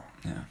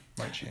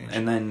might change.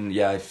 And then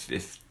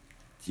if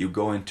you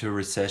go into a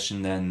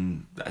recession,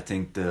 then I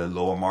think the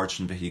lower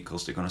margin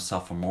vehicles, they're going to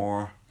suffer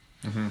more.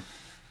 Mm-hmm.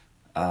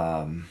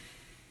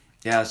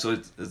 So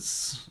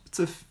it's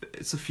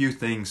a few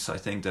things, I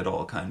think, that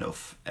all kind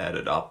of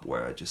added up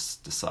where I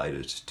just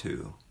decided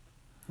to,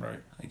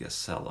 right, I guess,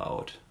 sell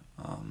out.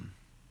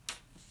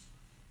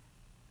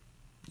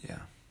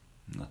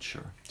 I'm not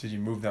sure. Did you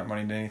move that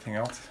money to anything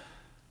else?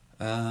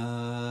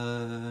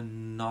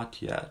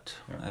 Not yet.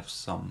 Yeah. I have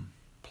some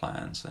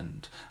plans,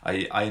 and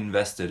I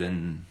invested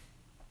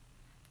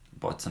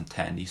bought some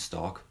Tandy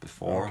stock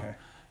before,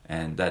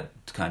 and that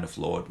kind of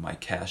lowered my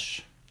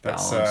cash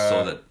balance.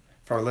 So that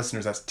for our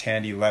listeners, that's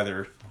Tandy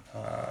Leather,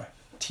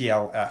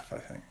 TLF, I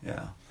think.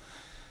 Yeah.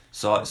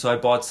 So I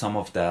bought some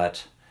of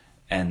that,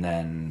 and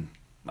then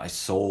I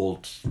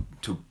sold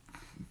to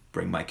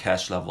bring my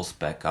cash levels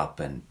back up,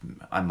 and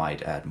I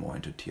might add more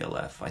into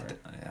TLF. I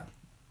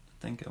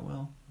think I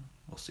will.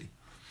 We'll see.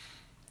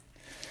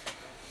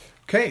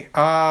 Okay.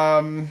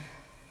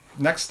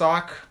 Next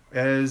stock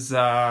is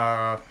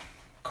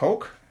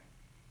Coke.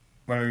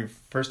 when we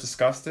first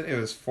discussed it, it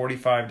was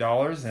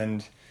 $45,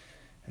 and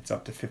it's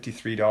up to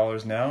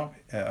 $53 now,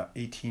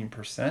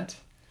 18%.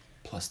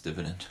 Plus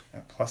dividend.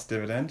 Plus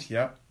dividend,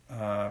 yep.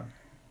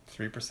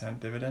 3%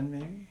 dividend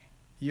maybe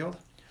yield.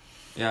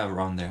 Yeah,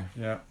 around there.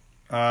 Yeah.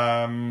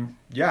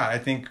 I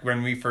think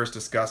when we first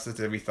discussed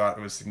it, we thought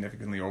it was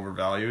significantly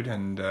overvalued,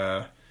 and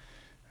I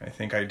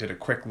think I did a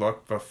quick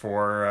look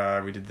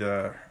before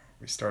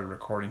we started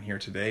recording here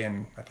today,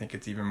 and I think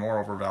it's even more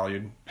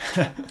overvalued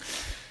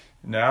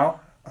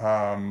now.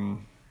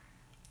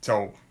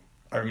 So,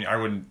 I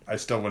mean, I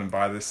still wouldn't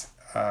buy this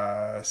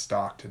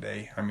stock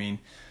today. I mean,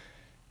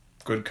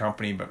 good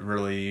company, but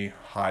really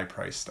high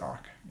price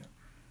stock.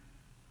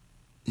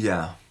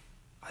 Yeah,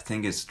 I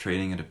think it's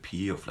trading at a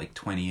P of like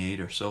 28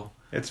 or so.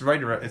 It's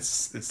right around.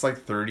 It's like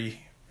 30.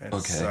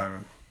 Okay.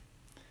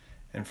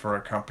 And for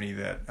a company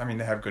that, I mean,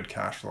 they have good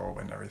cash flow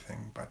and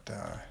everything, but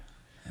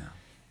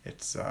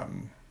it's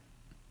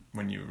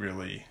when you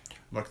really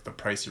look at the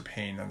price you're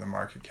paying and the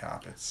market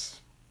cap, it's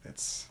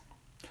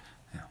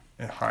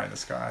high in the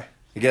sky.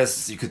 I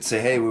guess you could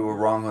say, hey, we were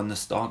wrong on the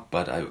stock,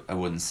 but I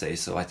wouldn't say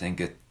so. I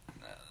think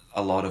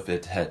a lot of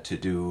it had to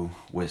do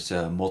with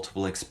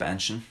multiple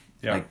expansion.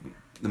 Yeah. Like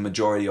the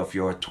majority of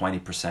your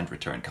 20%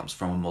 return comes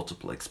from a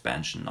multiple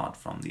expansion, not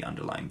from the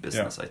underlying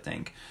business. Yeah. I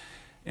think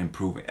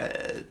improving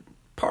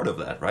part of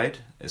that, right,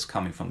 is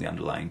coming from the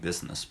underlying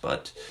business,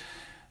 but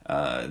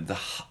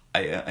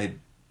I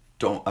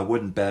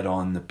wouldn't bet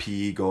on the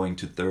PE going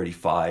to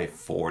 35,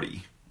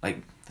 40.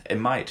 Like it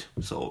might.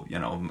 So,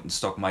 the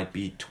stock might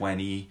be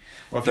 20,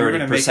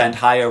 30%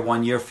 higher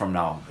 1 year from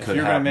now. If you're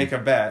going to make a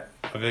bet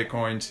of it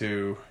going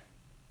to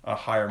a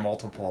higher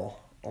multiple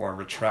or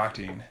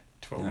retracting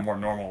to a more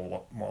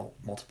normal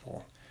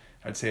multiple,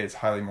 I'd say it's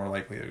highly more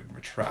likely to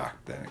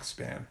retract than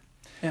expand.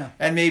 Yeah.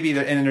 And maybe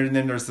and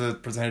then there's the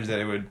percentage that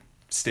it would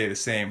stay the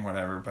same,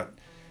 whatever, but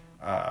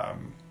I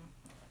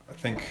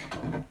think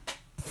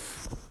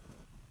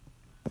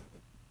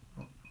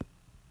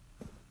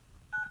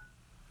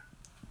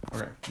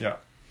okay, yeah.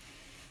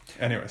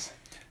 Anyways.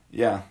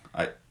 Yeah,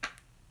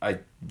 I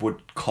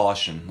would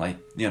caution,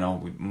 we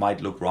might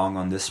look wrong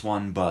on this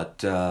one,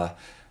 but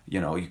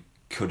you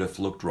could have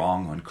looked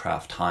wrong on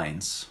Kraft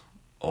Heinz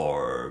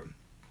or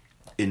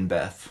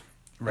InBev,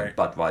 right?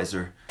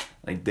 Budweiser.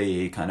 Like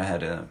they kind of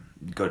had a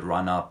good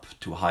run up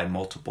to high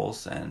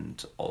multiples,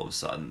 and all of a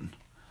sudden,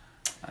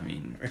 I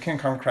mean, it can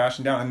come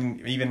crashing down.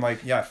 And even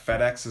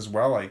FedEx as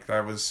well. Like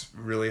that was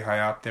really high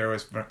up there. It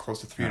was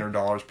close to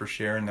 $300 per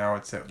share, and now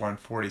it's at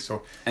 $140.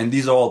 So, and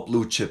these are all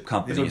blue chip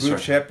companies. These are blue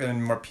chip,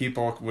 and what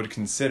people would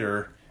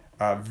consider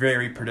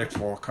very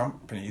predictable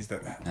companies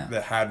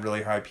that had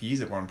really high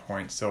P's at one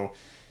point. So,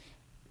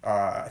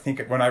 I think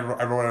when I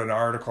wrote an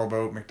article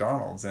about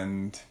McDonald's,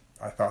 and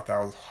I thought that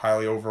was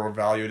highly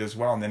overvalued as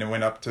well, and then it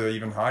went up to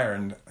even higher,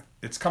 and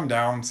it's come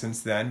down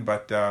since then.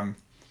 But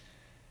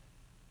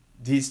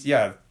these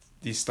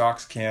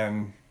stocks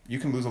you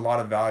can lose a lot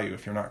of value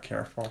if you're not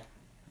careful.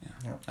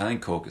 Yeah. I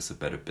think Coke is a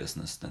better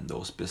business than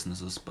those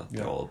businesses, but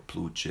they're all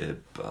blue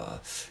chip,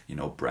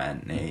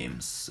 brand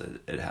names.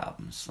 It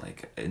happens,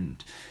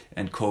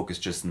 and Coke is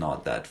just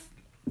not that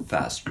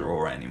fast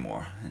grower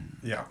anymore. And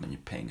when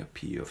you're paying a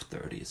P of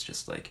 30, it's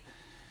just like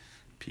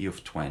P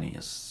of 20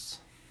 is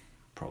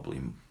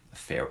probably a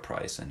fair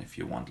price, and if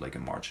you want like a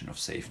margin of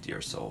safety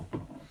or so,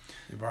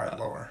 you buy it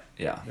lower.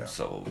 Yeah.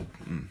 So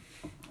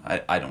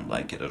I don't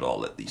like it at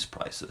all at these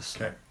prices.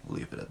 Okay, we'll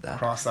leave it at that.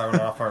 Cross that one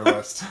off our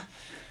list.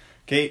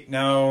 Okay,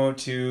 now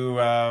to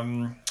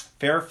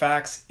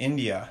Fairfax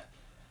India.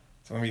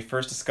 So when we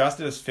first discussed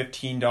it, it was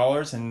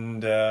 $15,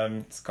 and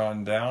it's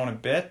gone down a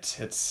bit.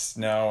 It's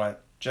now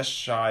at just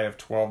shy of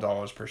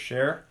 $12 per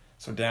share,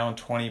 so down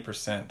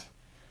 20%.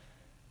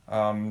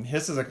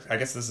 This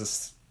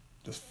is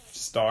the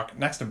stock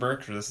next to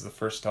Berkshire. This is the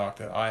first stock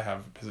that I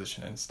have a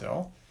position in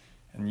still,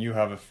 and you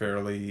have a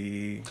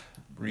fairly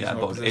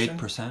reasonable about position.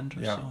 8%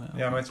 or so.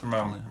 Yeah, it's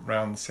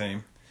around the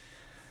same.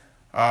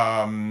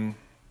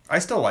 I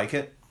still like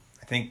it.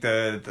 I think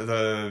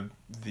the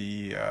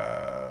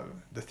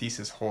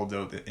thesis holds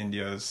out that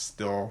India is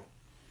still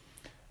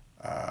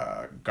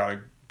got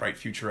a bright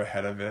future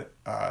ahead of it.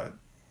 I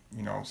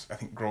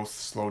think growth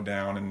slowed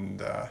down, and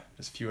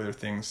there's a few other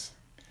things.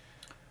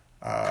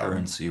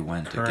 Currency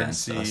went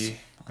against us.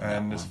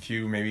 And there's a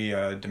few maybe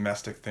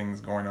domestic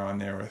things going on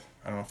there with,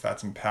 I don't know if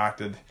that's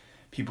impacted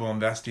people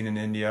investing in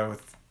India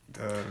with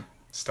the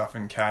stuff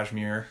in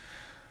Kashmir.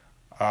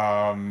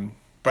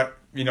 But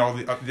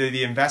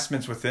the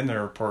investments within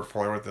their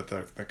portfolio that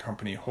the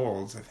company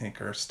holds, I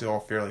think, are still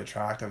fairly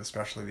attractive,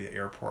 especially the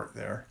airport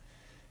there.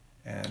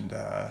 And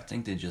I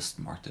think they just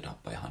marked it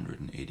up by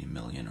 180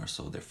 million or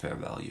so, their fair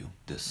value.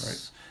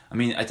 Right. I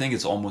mean, I think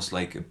it's almost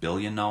like $1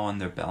 billion now on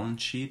their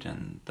balance sheet,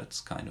 and that's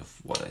kind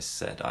of what I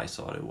said I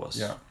thought it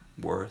was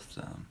worth.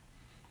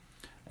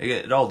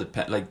 It all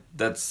depends. Like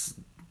that's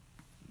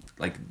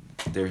like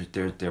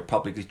their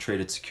publicly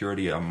traded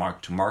security are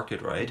marked to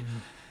market, right?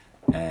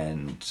 Mm-hmm.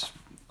 And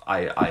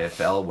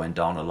IFL went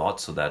down a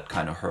lot, so that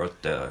kind of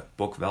hurt the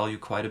book value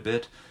quite a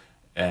bit,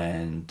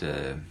 and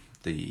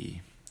the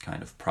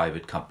kind of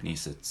private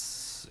companies,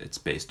 it's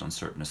based on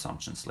certain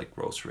assumptions like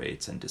growth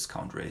rates and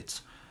discount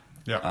rates.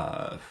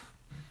 Yeah.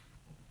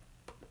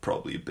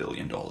 Probably $1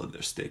 billion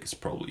their stake is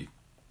probably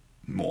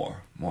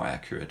more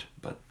accurate,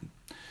 but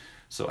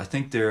so I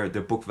think their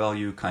book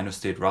value kind of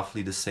stayed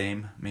roughly the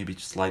same, maybe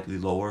slightly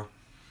lower.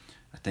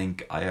 I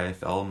think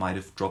IIFL might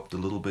have dropped a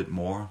little bit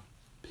more.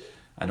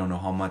 I don't know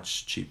how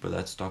much cheaper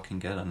that stock can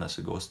get unless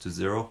it goes to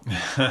zero.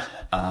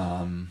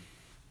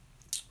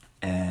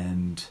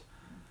 And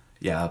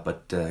yeah,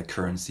 but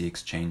currency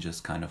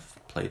exchanges kind of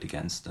played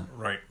against them.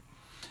 Right.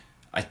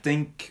 I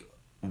think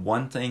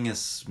one thing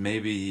is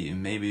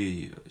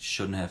maybe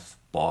shouldn't have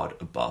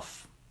bought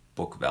above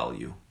book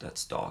value, that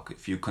stock.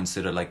 If you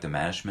consider like the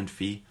management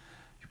fee,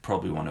 you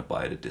probably want to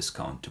buy at a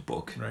discount to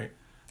book. Right.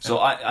 So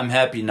I'm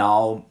happy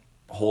now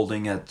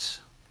holding at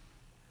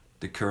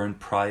the current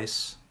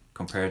price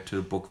compared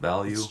to book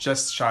value. It's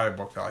just shy of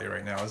book value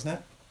right now, isn't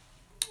it?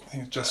 I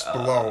think it's just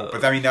below.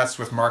 But I mean, that's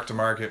with mark to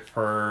market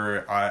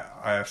for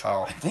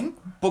IIFL. I think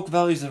book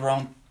value is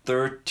around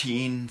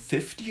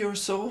 13.50 or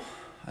so.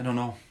 I don't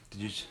know.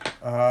 Did you?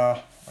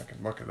 I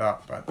could look it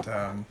up, but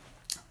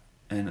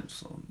and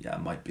it's, yeah,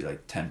 it might be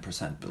like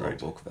 10% below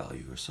book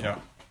value or so. Yeah.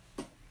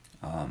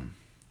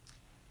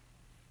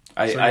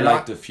 I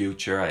like the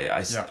future.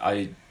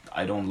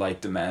 I don't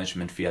like the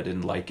management fee. I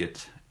didn't like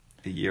it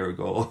a year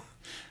ago.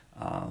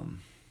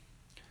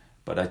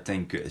 But I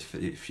think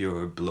if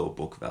you're below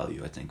book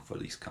value, I think for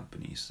these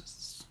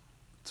companies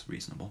it's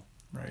reasonable.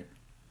 Right.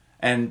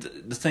 And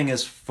the thing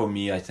is, for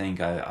me, I think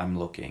I'm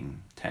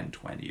looking 10,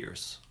 20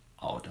 years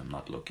out. I'm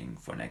not looking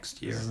for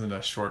next year. This isn't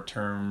a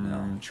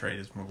short-term trade,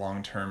 it's more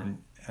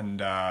long-term.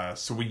 And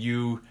so would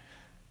you...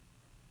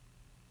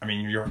 I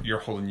mean, you're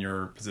holding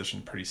your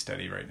position pretty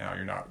steady right now.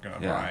 You're not going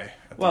to buy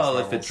at these levels.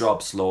 If it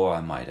drops lower,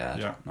 I might add.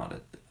 Yeah. Not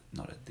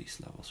at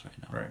these levels right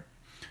now. Right.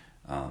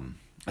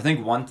 I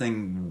think one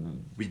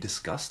thing we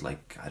discussed,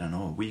 like, I don't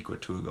know, a week or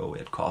two ago, we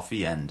had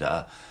coffee, and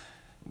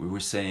we were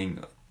saying,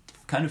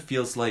 it kind of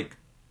feels like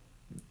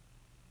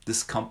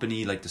this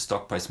company, like the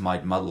stock price,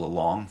 might muddle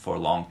along for a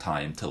long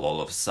time till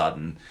all of a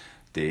sudden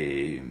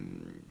they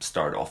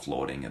start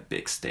offloading a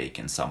big stake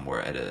in somewhere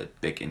at a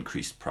big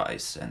increased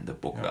price, and the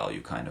book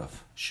value kind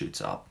of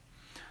shoots up.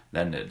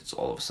 Then it's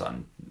all of a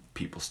sudden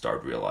people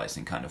start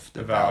realizing kind of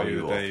the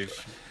value that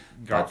they've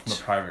got from the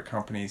private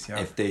companies. Yeah.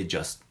 If they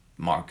just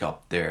mark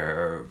up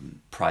their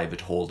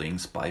private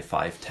holdings by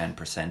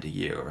 5-10% a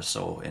year or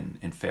so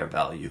in fair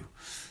value,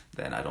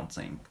 then I don't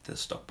think the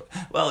stock...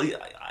 Well,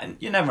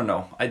 you never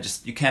know.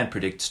 You can't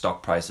predict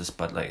stock prices,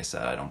 but like I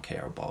said, I don't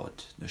care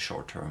about the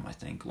short term. I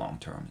think long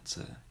term it's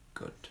a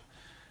good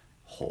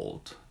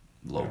hold.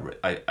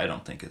 I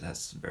don't think it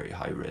has very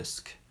high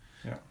risk.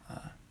 Yeah.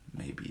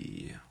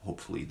 Maybe,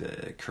 hopefully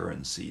the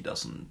currency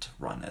doesn't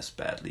run as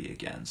badly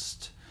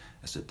against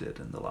as it did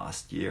in the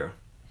last year.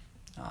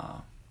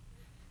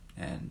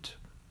 And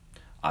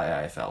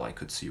IIFL I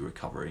could see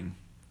recovering.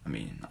 I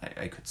mean,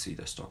 I could see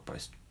the stock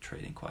price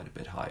trading quite a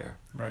bit higher.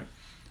 Right.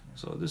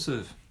 So this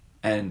is,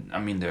 and I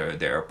mean, the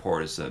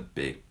airport is a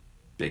big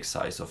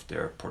size of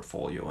their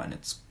portfolio, and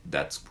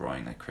that's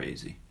growing like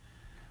crazy.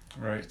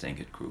 Right. I think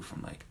it grew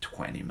from like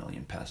 20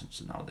 million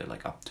passengers, now they're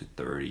like up to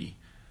 30,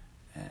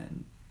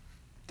 and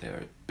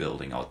they're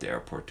building out the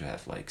airport to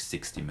have like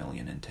 60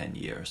 million in 10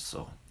 years.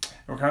 So,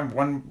 well, kind of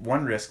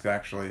one risk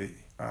actually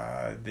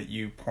that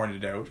you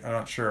pointed out, I'm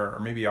not sure, or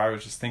maybe I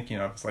was just thinking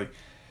of, it's like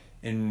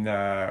in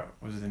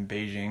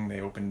Beijing,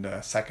 they opened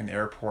a second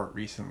airport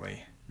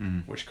recently,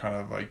 which kind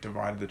of like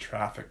divided the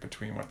traffic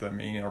between what the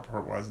main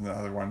airport was and the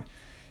other one.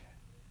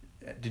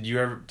 Did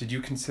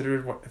you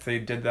consider what if they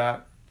did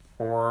that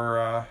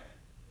for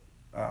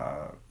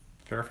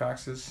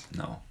Fairfax's?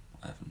 No,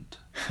 I haven't.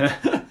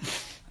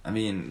 I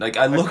mean, like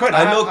I looked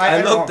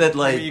at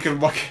like, you can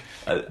look.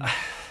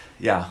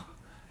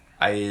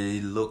 I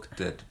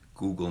looked at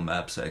Google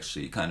Maps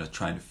actually, kind of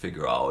trying to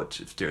figure out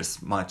if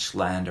there's much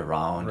land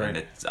around, right.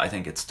 And I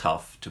think it's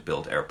tough to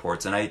build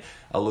airports. And I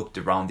looked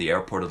around the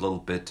airport a little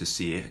bit to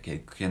see,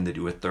 okay, can they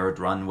do a third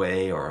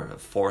runway or a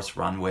fourth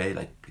runway,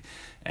 like,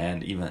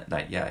 and even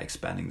like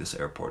expanding this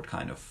airport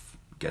kind of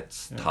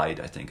gets tight.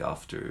 I think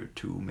after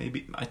two,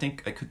 maybe I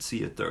think I could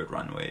see a third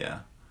runway. Yeah,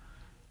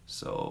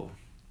 so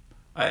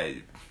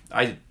I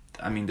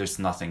mean, there's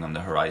nothing on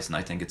the horizon.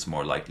 I think it's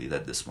more likely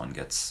that this one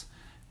gets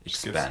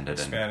expanded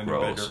and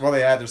grows. Well,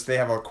 they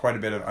have quite a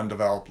bit of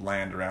undeveloped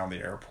land around the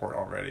airport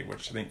already,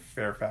 which I think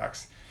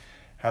Fairfax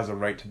has a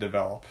right to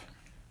develop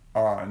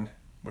on,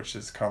 which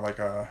is kind of like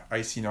a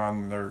icing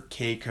on their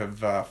cake of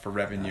for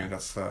revenue.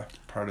 That's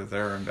part of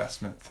their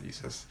investment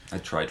thesis. I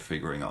tried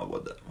figuring out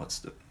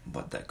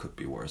what that could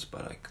be worth,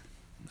 but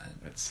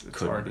it's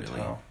hard to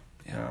tell.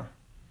 Yeah.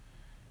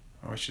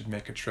 Well, we should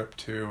make a trip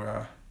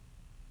to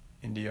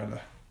India to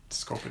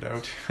scope it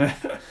out.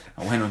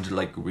 I went onto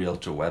like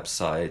realtor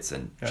websites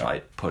and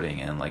tried putting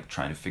in, like,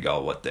 trying to figure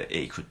out what the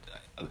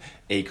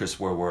acres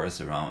were worth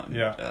around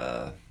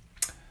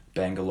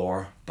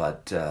Bangalore,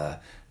 but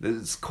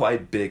there's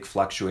quite big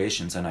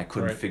fluctuations, and I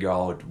couldn't figure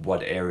out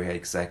what area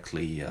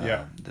exactly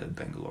the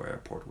Bangalore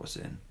airport was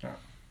in. Yeah.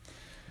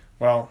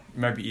 Well, it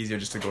might be easier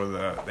just to go to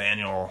the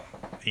annual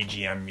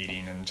AGM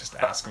meeting and just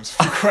ask them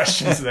some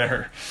questions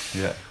there.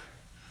 Yeah.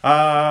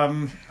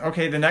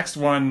 Okay, the next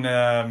one,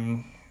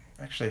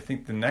 actually I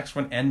think the next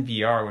one,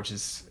 NVR, which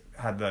has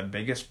had the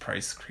biggest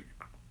price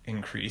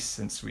increase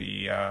since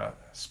we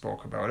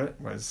spoke about it,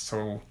 was,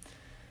 so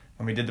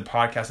when we did the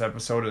podcast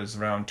episode, it was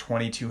around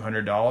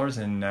 $2,200,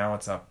 and now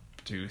it's up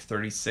to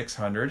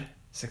 $3,600,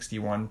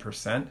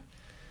 61%.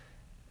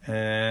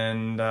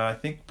 And I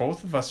think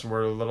both of us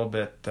were a little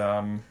bit,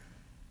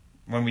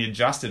 when we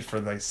adjusted for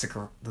the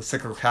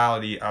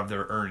cyclicality of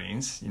their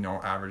earnings,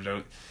 averaged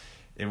out,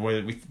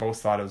 we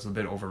both thought it was a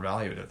bit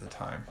overvalued at the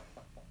time,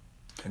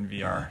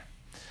 NVR.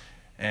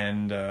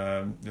 And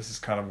this is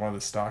kind of one of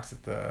the stocks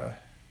that the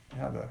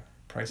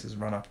prices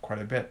run up quite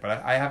a bit.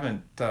 But I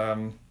haven't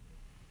been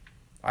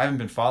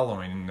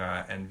following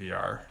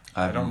NVR.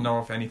 I don't know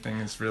if anything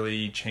has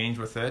really changed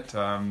with it.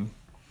 I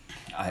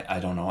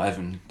don't know. I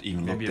haven't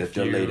even looked at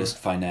the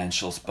latest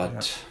financials,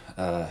 but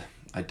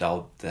I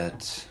doubt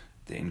that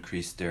they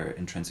increased their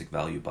intrinsic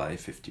value by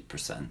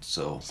 50%.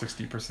 So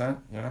 60%,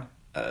 yeah.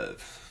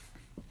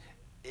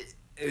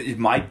 It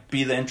might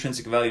be the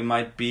intrinsic value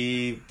might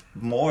be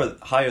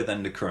higher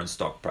than the current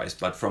stock price,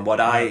 but from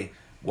what I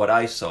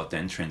thought the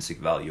intrinsic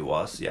value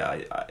was,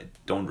 I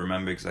don't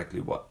remember exactly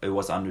what it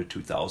was, under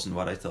 2,000.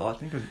 What I thought, I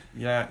think it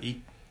was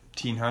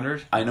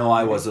 1,800. I know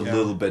I was a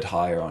little bit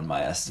higher on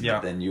my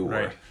estimate than you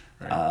were.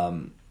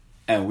 Right.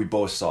 And we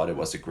both thought it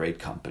was a great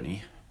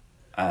company.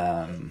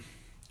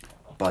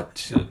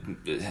 But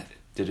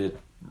did it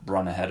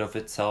run ahead of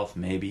itself?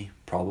 Maybe,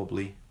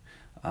 probably.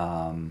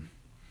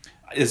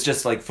 It's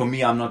just like, for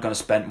me, I'm not going to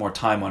spend more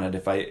time on it.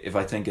 If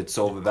I think it's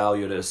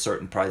overvalued at a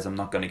certain price, I'm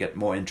not going to get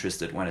more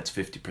interested when it's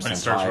 50% when it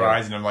starts higher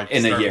rising and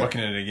in a year.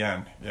 Looking at it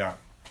again. Yeah.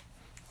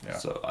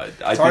 So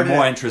I'd be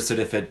more interested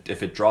if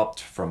it dropped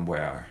from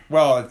where.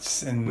 Well,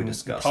 it's in we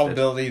discussed the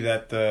probability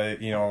that the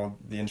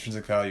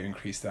intrinsic value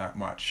increased that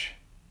much,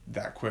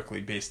 that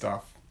quickly, based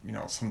off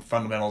some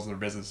fundamentals of the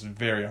business, is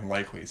very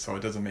unlikely. So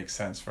it doesn't make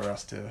sense for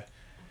us to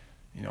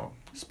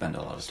spend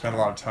a lot of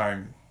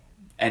time.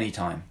 Any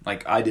time.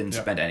 Like, I didn't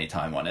spend any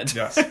time on it.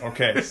 Yes.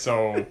 Okay.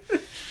 So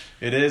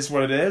it is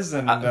what it is,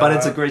 and but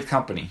it's a great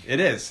company. It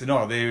is.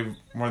 No, they're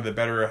one of the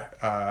better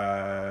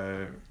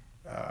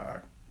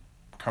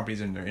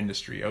companies in their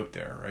industry out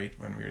there, right?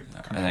 When we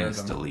I think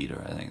it's the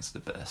leader. I think it's the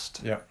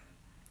best. Yeah.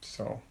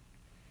 So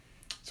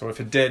if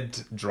it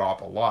did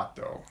drop a lot,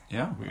 though,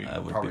 we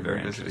would probably be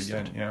very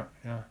interested again.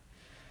 Yeah.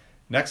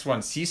 Next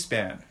one,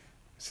 C-SPAN.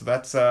 So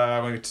that's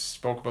when we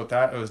spoke about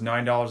that, it was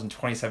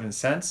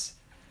 $9.27,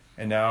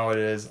 and now it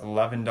is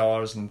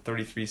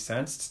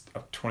 $11.33,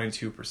 up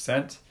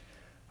 22%.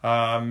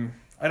 I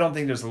don't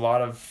think there's a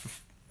lot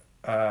of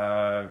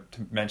to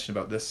mention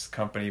about this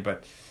company,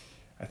 but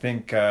I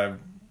think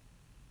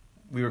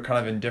we were kind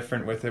of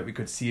indifferent with it. We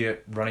could see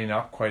it running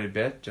up quite a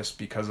bit just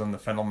because of the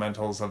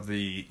fundamentals of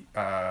the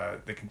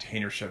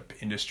container ship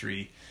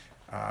industry,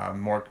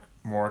 more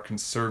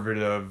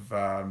conservative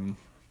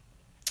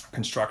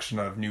construction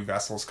of new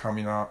vessels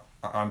coming up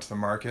onto the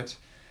market,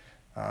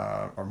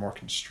 or more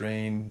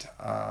constrained.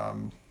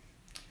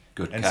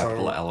 Good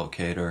capital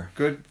allocator.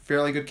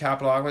 Fairly good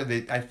capital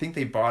allocator. I think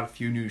they bought a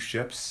few new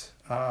ships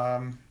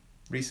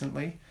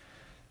recently,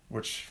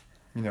 which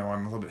I'm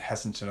a little bit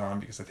hesitant on,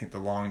 because I think the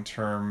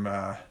long-term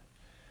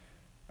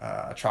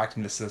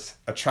attractiveness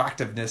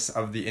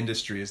of the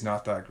industry is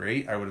not that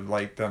great. I would have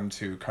liked them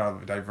to kind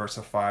of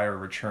diversify or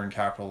return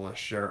capital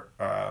to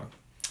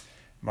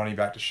money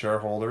back to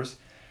shareholders.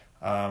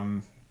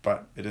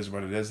 But it is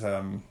what it is.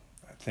 I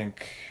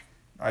think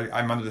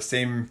I'm under the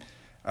same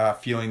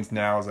feelings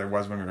now as I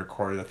was when we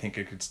recorded. I think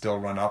it could still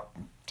run up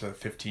to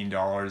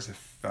 $15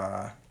 if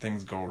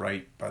things go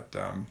right, but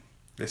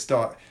they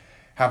still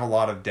have a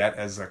lot of debt,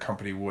 as a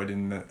company would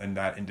in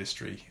that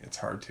industry. It's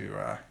hard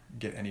to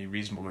get any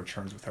reasonable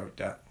returns without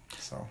debt.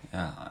 So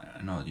I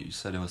know you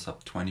said it was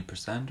up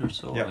 20% or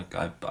so. Yeah. Like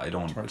I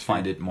don't 22.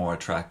 find it more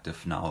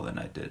attractive now than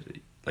I did.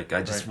 Like,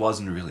 I just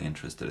wasn't really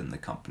interested in the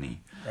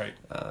company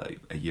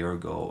a year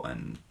ago,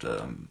 and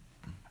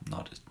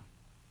not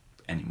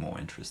any more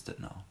interested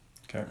now.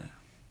 Okay.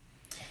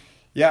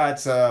 Yeah,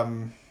 it's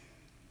the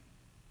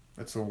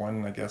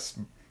one, I guess,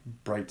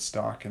 bright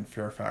stock in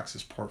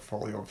Fairfax's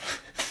portfolio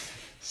of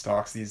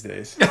stocks these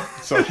days.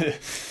 So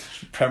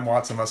Prem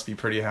Watson must be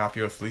pretty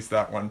happy with at least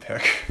that one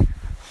pick.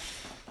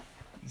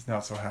 He's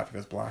not so happy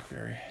with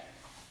BlackBerry.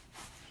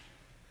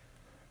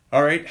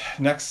 All right,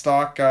 next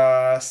stock,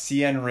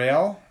 CN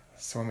Rail.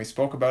 So when we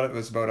spoke about it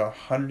was about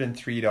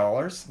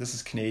 $103. This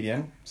is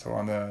Canadian, so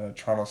on the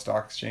Toronto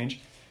Stock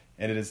Exchange.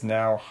 And it is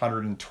now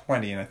 $120,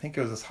 and I think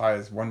it was as high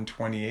as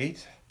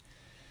 $128,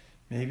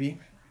 maybe.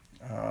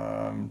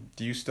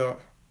 Do you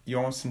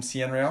own some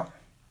CN Rail?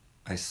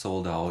 I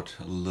sold out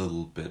a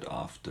little bit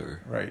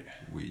after Right.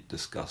 we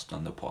discussed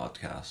on the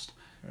podcast.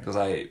 Because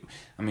I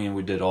mean,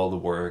 we did all the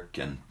work,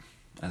 and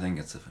I think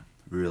it's a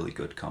really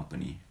good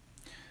company.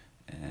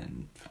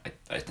 And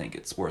I think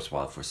it's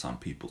worthwhile for some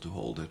people to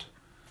hold it.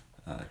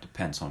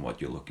 Depends on what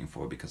you're looking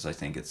for, because I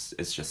think it's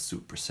just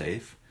super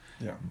safe.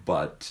 Yeah.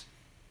 But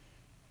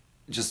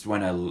just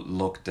when I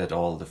looked at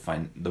all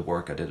the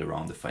work I did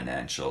around the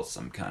financials,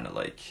 I'm kind of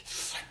like,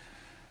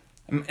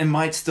 it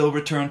might still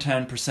return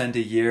 10%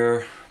 a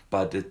year,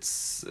 but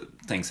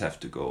things have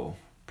to go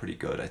pretty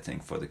good, I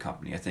think, for the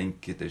company. I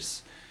think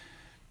there's,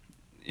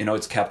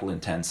 it's capital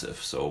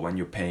intensive. So when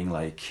you're paying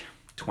like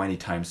 20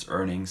 times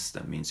earnings,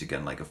 that means you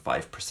get like a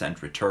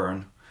 5%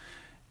 return.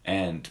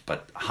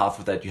 But half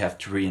of that you have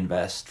to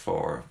reinvest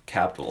for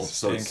capital.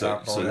 So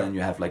then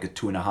you have like a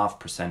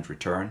 2.5%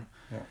 return.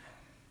 Yeah.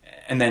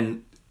 And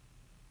then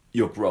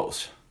your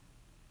growth.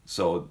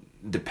 So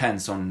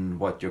depends on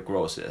what your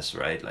growth is,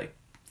 right? Like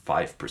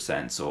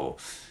 5%. So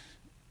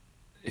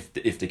if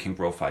they can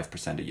grow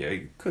 5% a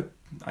year,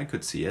 I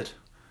could see it,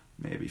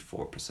 maybe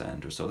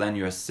 4% or so. Then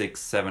you're 6,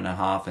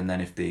 7.5, and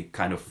then if they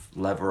kind of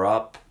lever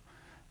up,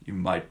 you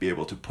might be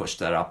able to push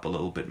that up a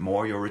little bit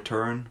more, your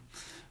return.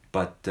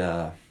 But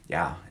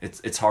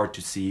it's hard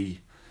to see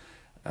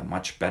a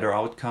much better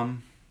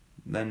outcome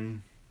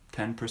than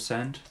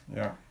 10%.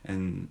 Yeah,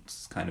 and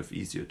it's kind of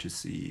easier to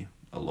see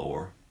a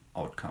lower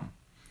outcome.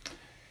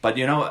 But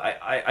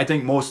I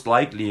think most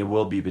likely it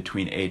will be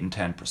between 8 and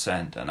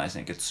 10%, and I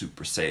think it's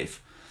super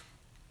safe.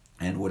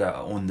 And would I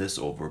own this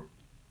over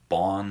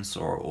bonds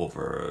or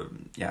over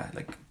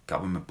like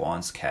government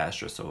bonds,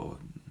 cash or so?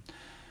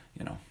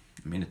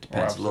 It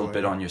depends a little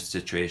bit on your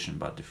situation.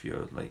 But if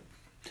you're like,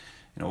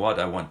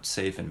 I want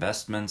safe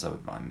investments.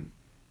 I'm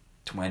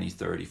 20,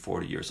 30,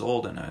 40 years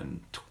old,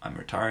 and I'm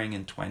retiring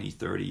in 20,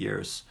 30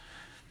 years.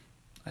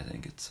 I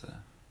think it's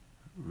a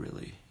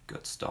really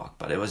good stock,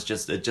 but it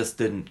just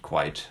didn't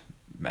quite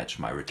match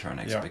my return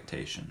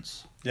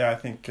expectations. Yeah, I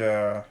think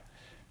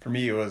for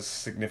me it was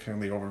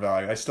significantly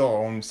overvalued. I still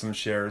own some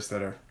shares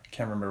that I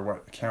can't remember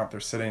what account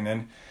they're sitting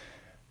in,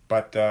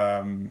 but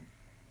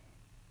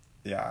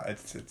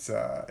it's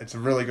a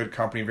really good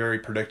company, very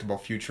predictable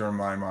future in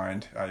my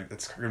mind.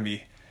 It's going to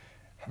be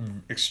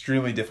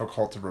extremely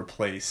difficult to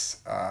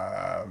replace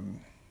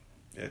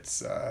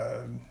its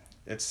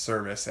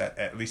service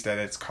at least at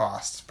its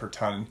costs per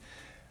ton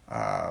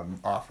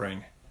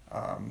offering,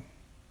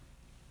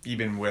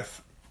 even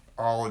with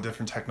all the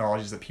different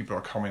technologies that people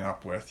are coming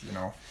up with,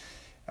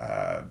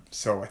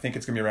 so I think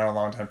it's gonna be around a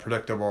long time,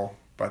 predictable,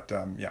 but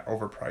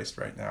overpriced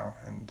right now,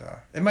 and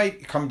it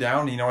might come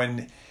down,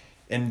 and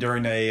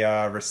during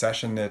a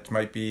recession it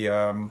might be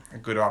a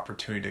good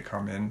opportunity to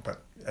come in,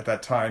 but at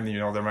that time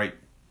there might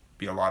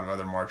be a lot of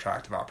other more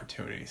attractive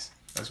opportunities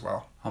as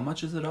well. How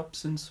much is it up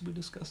since we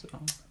discussed it?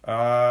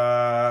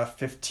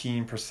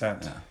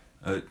 15%.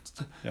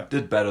 It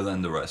did better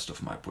than the rest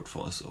of my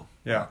portfolio, so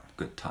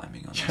good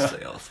timing on the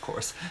sale, of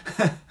course.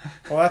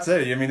 Well, that's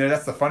it. I mean,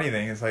 that's the funny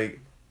thing. It's like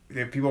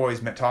people always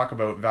talk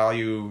about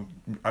value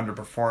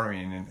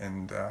underperforming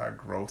and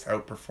growth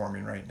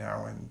outperforming right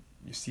now, and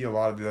you see a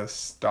lot of the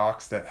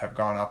stocks that have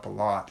gone up a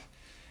lot.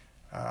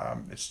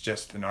 It's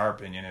just, in our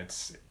opinion,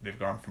 they've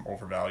gone from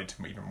overvalued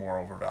to even more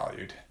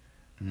overvalued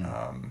in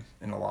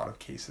a lot of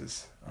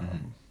cases.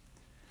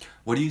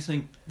 What do you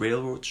think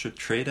railroads should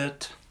trade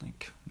at?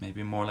 Like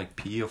maybe more like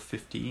P of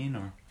 15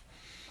 or?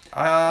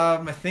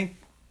 I think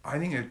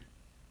it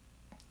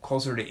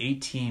closer to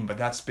 18, but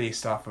that's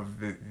based off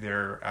of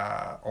their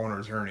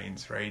owners'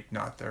 earnings, right?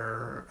 Not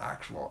their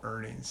actual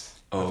earnings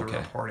that they're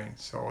reporting.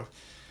 So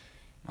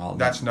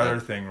that's another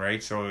thing,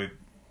 right? So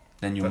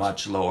then you're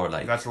much lower,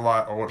 like that's a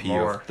lot P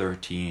lower. of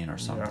 13 or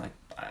something like.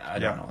 I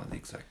don't know the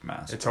exact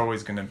math. It's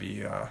always going to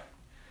be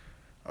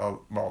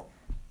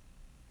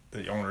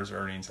the owner's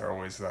earnings are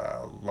always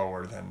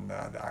lower than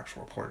the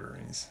actual reported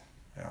earnings.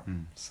 Yeah.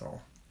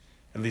 So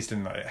at least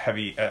in a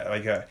heavy,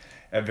 like a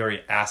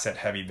very asset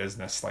heavy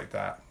business like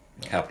that.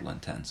 Capital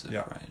intensive,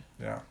 right?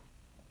 Yeah.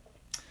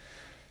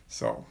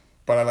 So,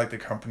 but I like the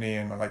company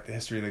and I like the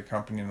history of the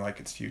company and I like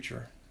its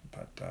future,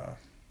 but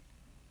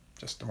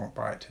just won't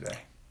buy it today.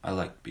 I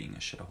like being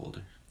a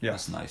shareholder. Yeah.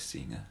 It's nice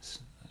seeing a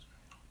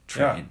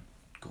train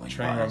going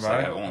by. So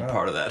I want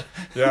part of that.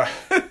 Yeah.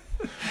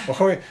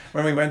 Well,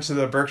 when we went to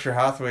the Berkshire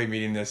Hathaway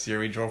meeting this year,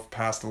 we drove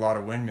past a lot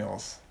of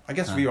windmills. I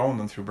guess we own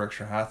them through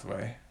Berkshire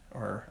Hathaway,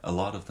 or a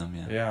lot of them,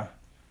 yeah.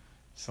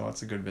 So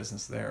it's a good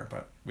business there,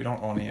 but we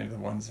don't own any of the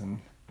ones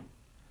in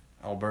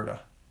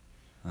Alberta.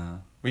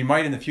 We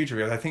might in the future,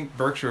 because I think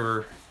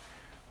Berkshire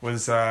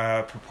was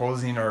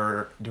proposing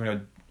or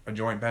doing a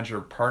joint venture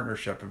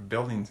partnership of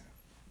building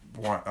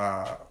one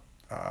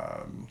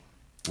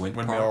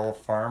windmill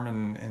farm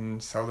in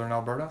southern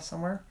Alberta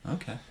somewhere.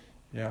 Okay.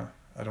 Yeah.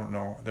 I don't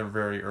know. They're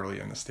very early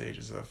in the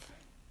stages of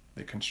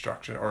the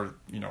construction or,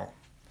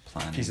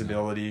 planning,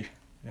 feasibility.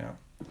 Yeah.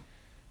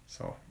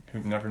 So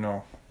you never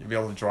know. You'll be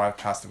able to drive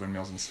past the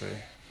windmills and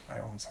say, I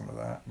own some of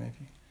that,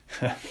 maybe.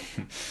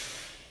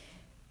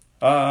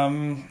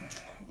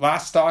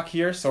 Last stock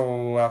here. So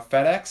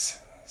FedEx.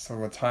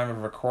 So at the time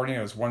of recording,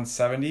 it was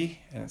 170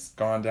 and it's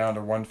gone down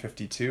to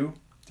 152,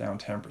 down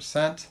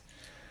 10%.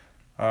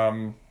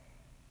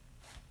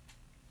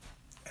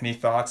 Any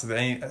thoughts?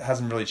 It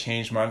hasn't really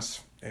changed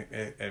much.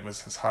 It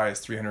was as high as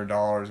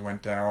 $300,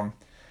 went down,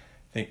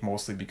 I think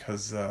mostly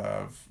because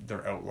of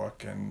their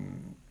outlook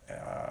and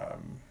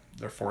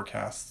their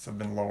forecasts have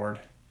been lowered.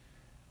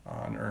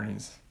 on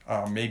earnings.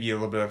 Maybe a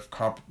little bit of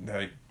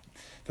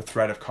the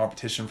threat of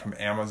competition from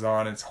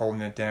Amazon is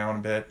holding it down a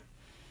bit.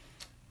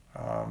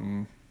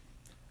 I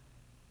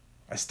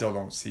still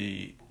don't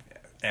see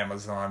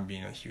Amazon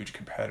being a huge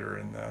competitor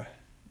in the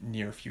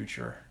near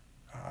future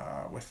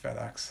with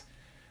FedEx.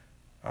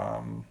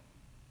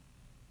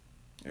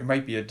 It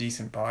might be a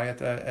decent buy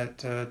at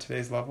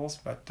today's levels,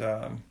 but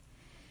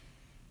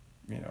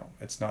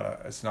it's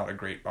not a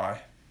great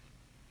buy.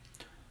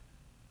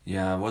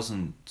 Yeah, I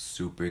wasn't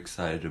super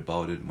excited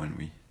about it when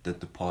we did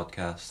the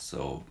podcast,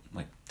 so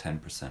like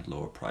 10%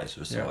 lower price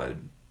or so, yeah.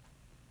 I'm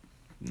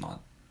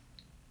not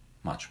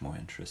much more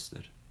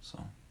interested.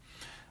 So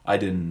I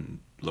didn't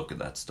look at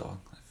that stock.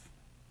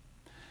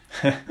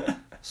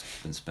 I've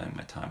been spending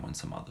my time on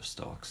some other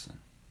stocks, and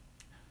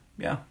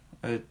yeah,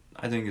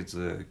 I think it's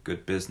a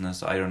good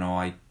business. I don't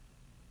know,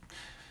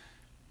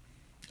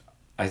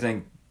 I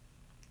think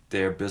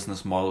their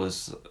business model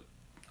is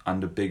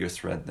under bigger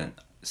threat than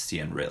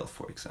CN Rail,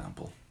 for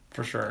example.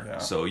 For sure, yeah.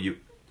 So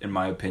in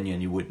my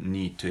opinion, you would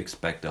need to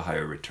expect a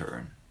higher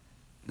return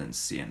than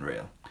CN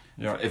Rail.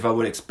 Yeah. If I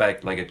would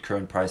expect, like at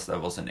current price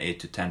levels, an 8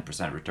 to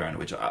 10% return,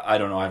 which I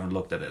don't know, I haven't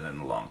looked at it in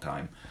a long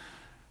time,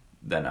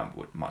 then I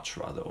would much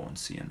rather own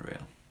CN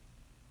Rail.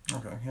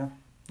 Okay, yeah.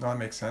 No, that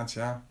makes sense,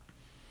 yeah.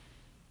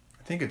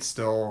 I think it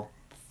still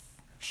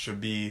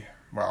should be,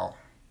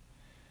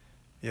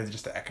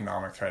 just the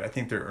economic threat. I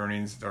think their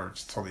earnings, or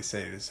just totally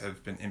say this,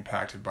 have been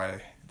impacted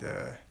by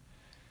the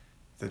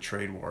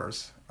trade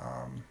wars.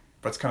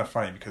 But it's kind of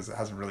funny because it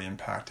hasn't really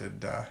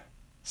impacted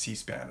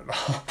C-SPAN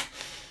at all.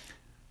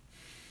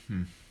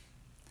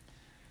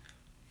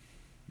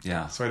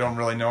 Yeah. So I don't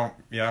really know.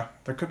 Yeah,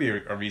 there could be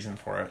a reason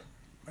for it.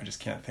 I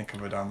just can't think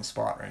of it on the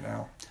spot right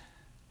now.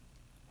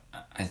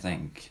 I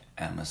think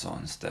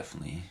Amazon's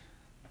definitely...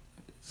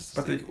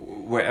 But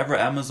wherever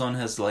Amazon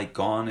has like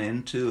gone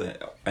into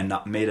and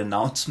made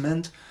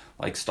announcement,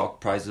 like stock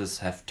prices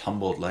have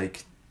tumbled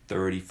like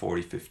 30,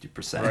 40,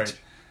 50%. Right.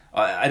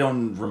 I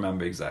don't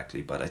remember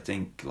exactly, but I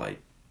think like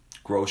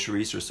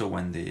groceries or so,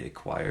 when they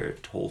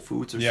acquired Whole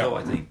Foods or so,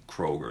 I think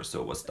Kroger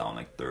so was down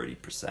like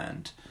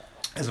 30%.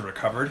 Has it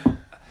recovered?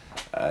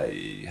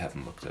 I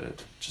haven't looked at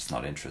it. Just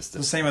not interested.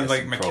 The same with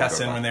like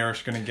McKesson when they were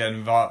going to get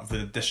involved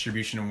with the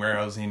distribution and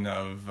warehousing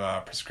of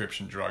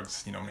prescription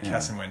drugs.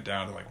 McKesson went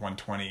down to like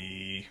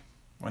 120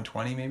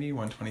 maybe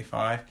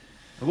 125.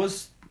 It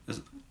was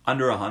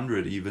under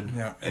 100 even.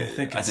 Yeah, I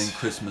think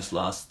Christmas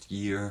last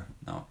year.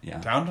 No, yeah.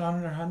 Down to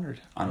under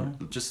 100.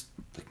 Just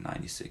like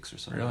 96 or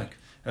something. Really?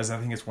 I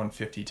think it's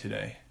 150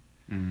 today.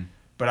 Mm-hmm.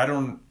 But I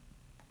don't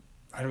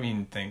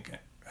even think,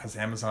 has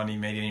Amazon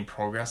even made any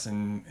progress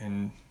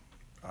in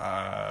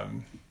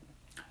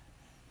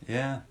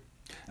yeah.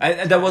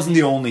 That wasn't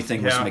the only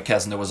thing with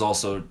McKesson. There was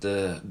also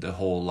the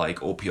whole like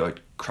opioid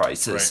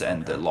crisis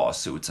and the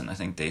lawsuits, and I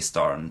think they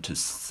started to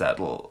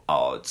settle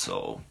out.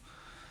 So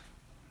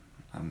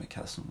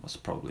McKesson was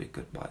probably a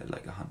good buy,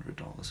 like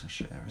 $100 a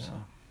share. Yeah. So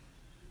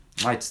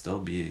might still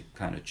be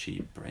kind of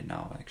cheap right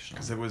now, actually.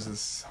 Because it was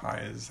as high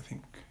as, I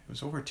think it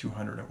was over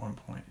 200 at one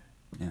point.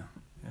 Yeah.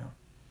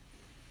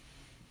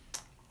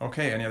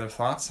 Okay. Any other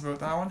thoughts about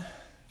that one,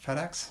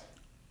 FedEx?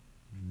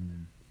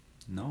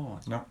 No.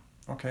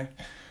 Okay.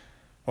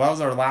 Well, that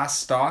was our last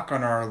stock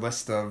on our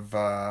list of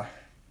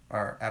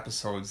our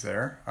episodes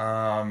there.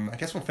 I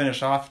guess we'll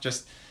finish off.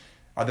 Just,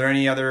 are there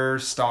any other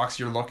stocks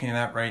you're looking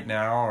at right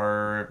now,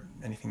 or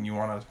anything you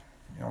want to,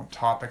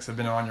 topics have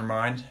been on your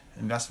mind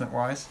investment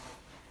wise?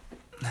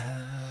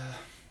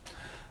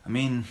 I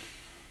mean,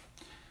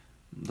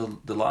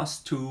 the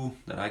last two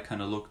that I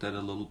kind of looked at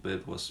a little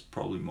bit was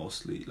probably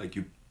mostly like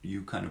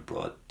you kind of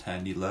brought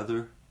Tandy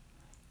Leather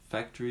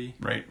Factory.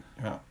 Right.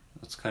 Yeah.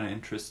 That's kind of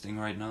interesting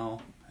right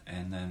now.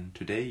 And then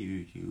today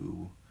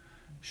you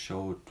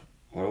showed,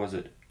 what was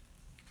it?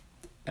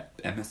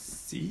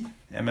 MSC?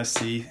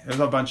 MSC. There's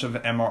a bunch of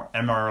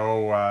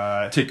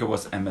MRO. Ticker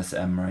was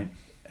MSM, right?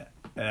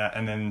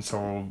 And then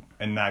so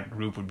in that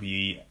group would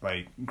be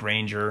like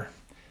Grainger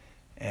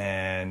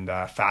and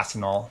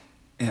Fastenal.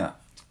 Yeah.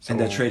 So, and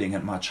they're trading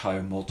at much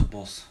higher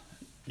multiples.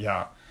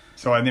 Yeah.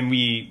 So and then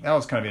that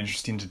was kind of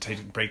interesting to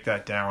break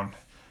that down.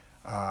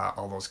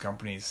 All those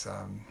companies.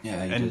 You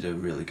did a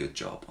really good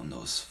job on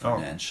those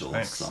financial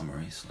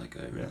summaries. Like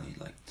I really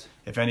liked.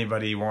 If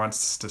anybody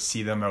wants to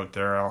see them out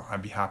there,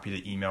 I'd be happy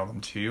to email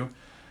them to you.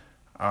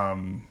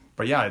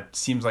 But yeah, it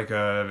seems like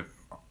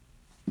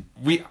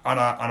we on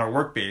a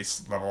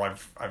work-based level.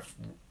 I've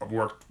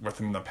worked with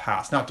them in the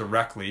past, not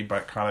directly,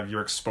 but kind of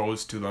you're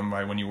exposed to them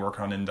by when you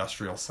work on an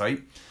industrial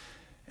site,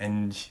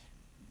 and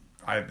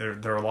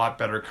they're a lot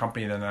better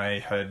company than I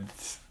had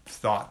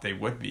thought they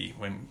would be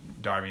when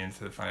diving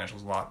into the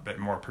financials. A lot bit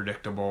more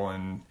predictable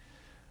and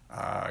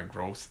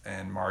growth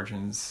and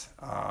margins.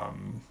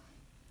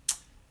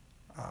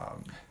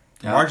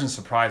 Margins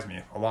surprised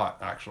me a lot,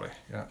 actually.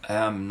 Yeah.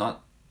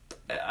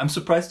 I'm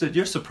surprised that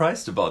you're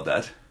surprised about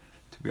that,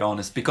 to be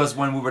honest, because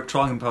when we were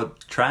talking about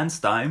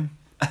TransDigm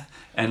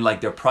and like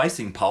their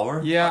pricing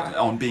power,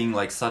 on being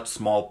like such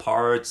small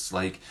parts,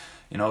 like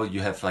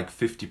you have like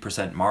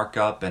 50%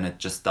 markup and it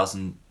just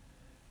doesn't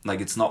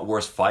like it's not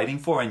worth fighting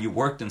for, and you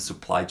worked in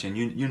supply chain,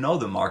 you know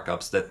the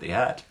markups that they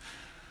had.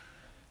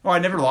 Well, I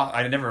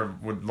never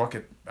would look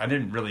at. I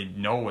didn't really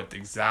know what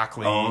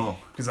exactly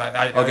because as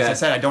I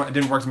said, I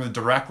didn't work with them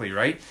directly,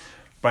 right?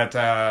 But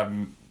I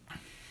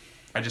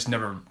just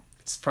never.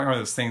 It's probably one of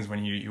those things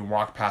when you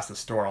walk past the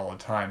store all the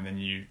time, and then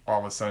you all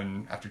of a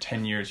sudden after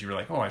 10 years you're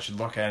like, oh, I should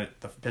look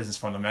at the business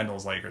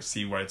fundamentals or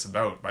see what it's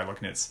about by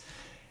looking at.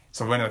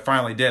 So when I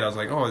finally did, I was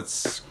like, oh,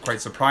 it's quite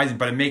surprising,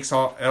 but it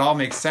all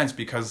makes sense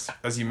because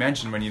as you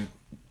mentioned, when you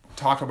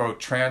talk about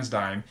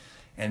TransDigm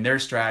and their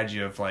strategy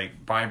of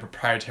like buying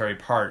proprietary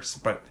parts,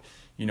 but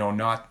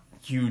not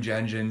huge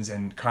engines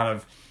and kind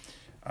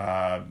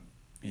of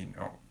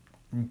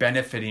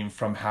benefiting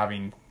from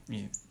having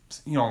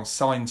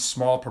selling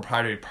small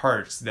proprietary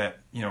parts that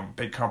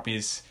big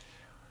companies,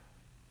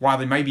 while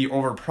they might be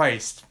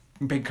overpriced,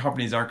 big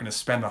companies aren't going to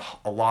spend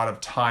a lot of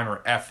time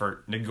or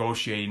effort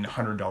negotiating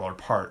 $100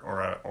 part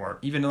or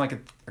even like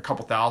a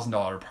couple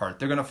 $1,000 part.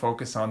 They're going to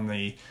focus on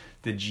the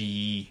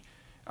GE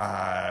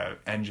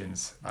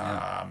engines.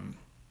 Yeah.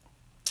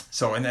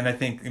 So and then I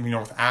think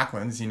with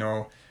Acklands,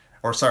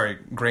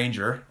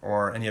 Grainger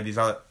or any of these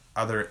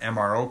other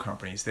MRO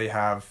companies, they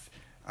have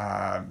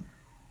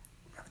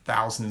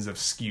thousands of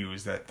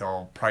SKUs that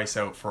they'll price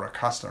out for a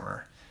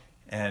customer,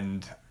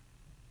 and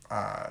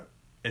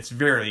it's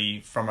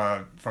very from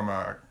a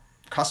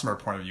customer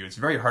point of view, it's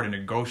very hard to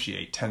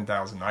negotiate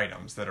 10,000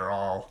 items that are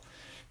all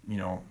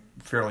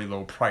fairly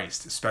low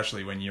priced,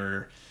 especially when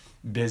you're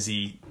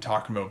busy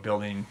talking about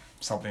building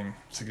something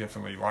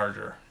significantly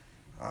larger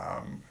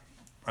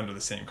under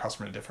the same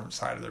customer, a different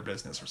side of their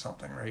business or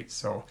something, right?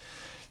 So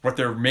what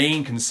their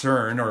main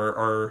concern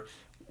or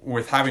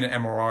with having an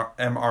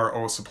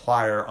MRO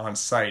supplier on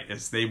site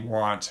is they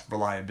want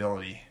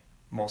reliability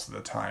most of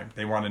the time.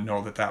 They want to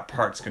know that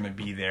part's going to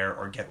be there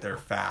or get there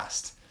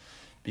fast,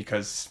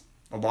 because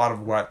a lot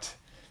of what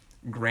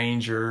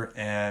Grainger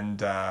and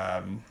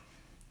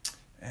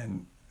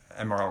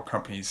MRO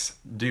companies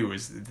do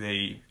is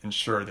they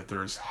ensure that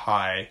there's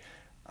high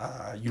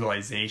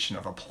utilization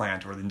of a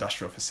plant or the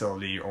industrial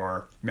facility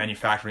or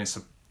manufacturing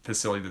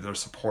facility that they're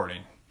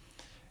supporting.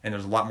 And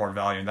there's a lot more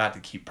value in that to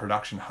keep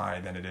production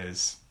high than it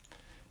is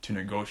to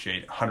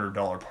negotiate a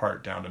 $100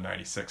 part down to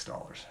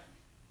 $96.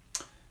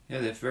 Yeah,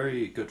 they have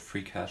very good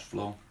free cash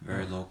flow,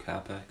 very low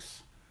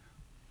capex,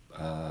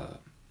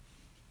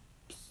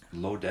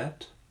 low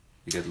debt.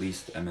 You get at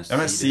least MSC.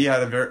 MSC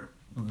had a very,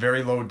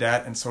 very low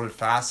debt, and so did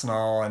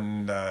Fastenal,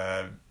 and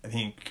I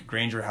think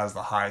Grainger has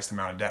the highest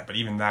amount of debt. But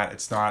even that,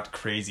 it's not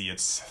crazy.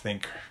 It's, I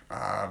think...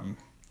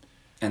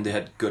 and they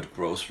had good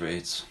growth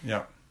rates.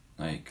 Yeah.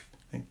 I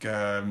think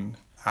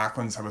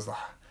Acklands was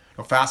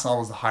Fastenal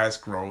was the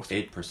highest growth.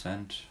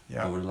 8%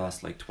 over the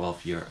last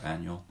 12-year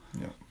annual.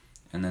 Yeah.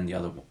 And then the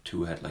other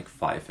two had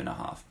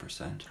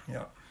 5.5%.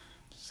 Yeah.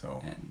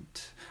 So. And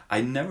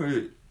I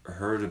never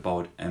heard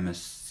about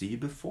MSC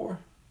before.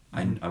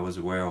 I was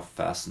aware of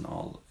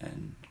Fastenal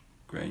and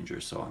Grainger,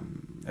 so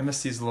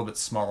MSC is a little bit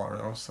smaller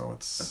though, so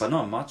it's. But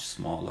not much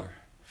smaller.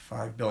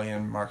 $5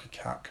 billion market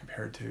cap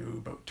compared to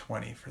about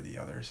 20 for the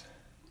others.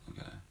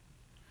 Okay.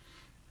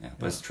 Yeah,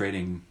 but it's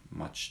trading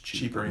much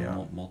cheaper,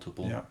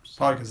 multiple. Yeah, so.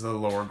 Probably because of the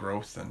lower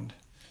growth and.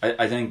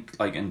 I think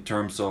in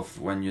terms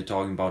of when you're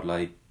talking about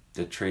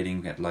the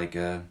trading at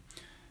a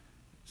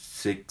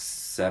 6,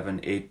 7,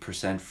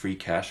 8% free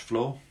cash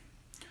flow,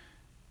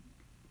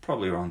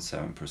 probably around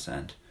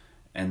 7%,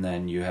 and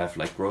then you have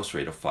growth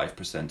rate of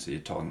 5%, so you're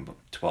talking about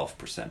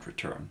 12%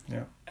 return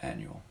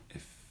annual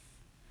if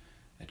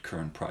at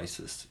current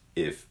prices.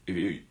 If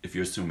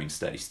you're assuming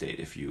steady state,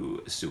 if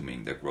you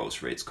assuming their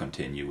growth rates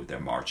continue, their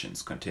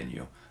margins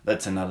continue,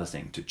 that's another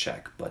thing to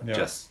check. But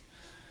just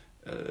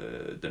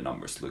the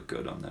numbers look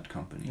good on that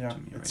company. Yeah, to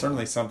me it's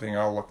certainly something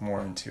I'll look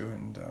more into,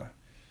 and I'll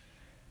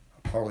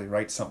probably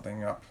write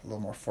something up a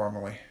little more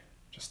formally,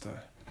 just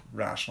to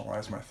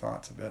rationalize my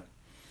thoughts a bit.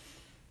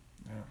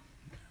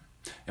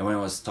 Yeah. And when I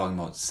was talking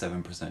about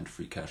 7%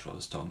 free cash flow, I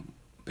was talking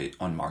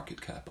on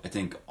market cap. I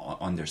think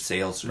on their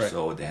sales or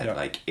so, they had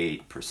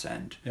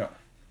 8%. Yeah.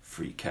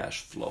 Free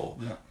cash flow,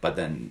 but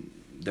then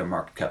their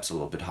market cap's a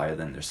little bit higher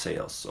than their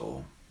sales,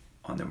 so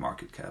on their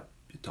market cap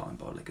you're talking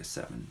about a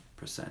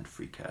 7%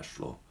 free cash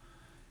flow.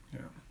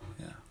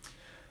 Yeah.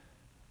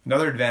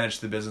 Another advantage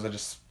to the business I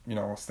just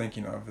was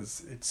thinking of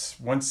is it's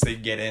once they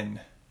get in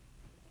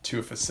to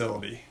a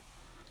facility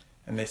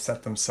and they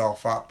set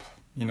themselves up,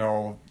 they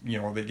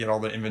get all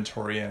the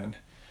inventory in,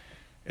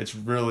 it's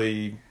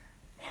really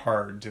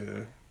hard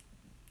to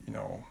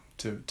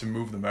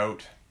move them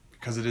out,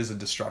 because it is a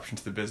disruption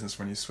to the business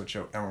when you switch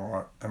out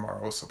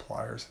MRO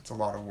suppliers. It's a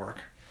lot of work,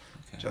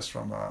 just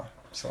from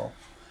so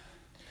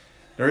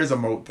there is a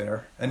moat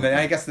there. And then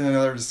I guess then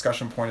another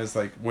discussion point is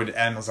would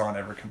Amazon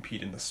ever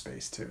compete in this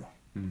space too?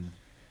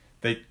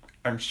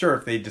 I'm sure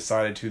if they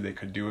decided to, they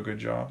could do a good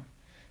job.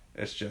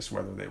 It's just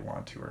whether they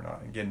want to or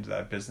not and get into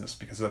that business,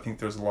 because I think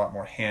there's a lot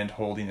more hand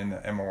holding in the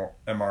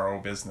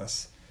MRO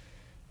business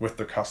with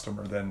the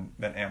customer than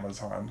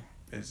Amazon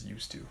is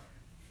used to.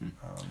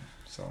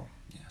 So.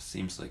 Yeah,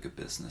 seems like a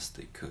business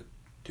they could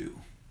do.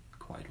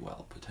 quite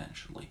well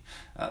potentially.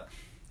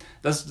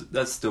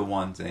 That's the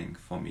one thing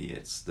for me.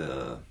 It's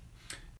the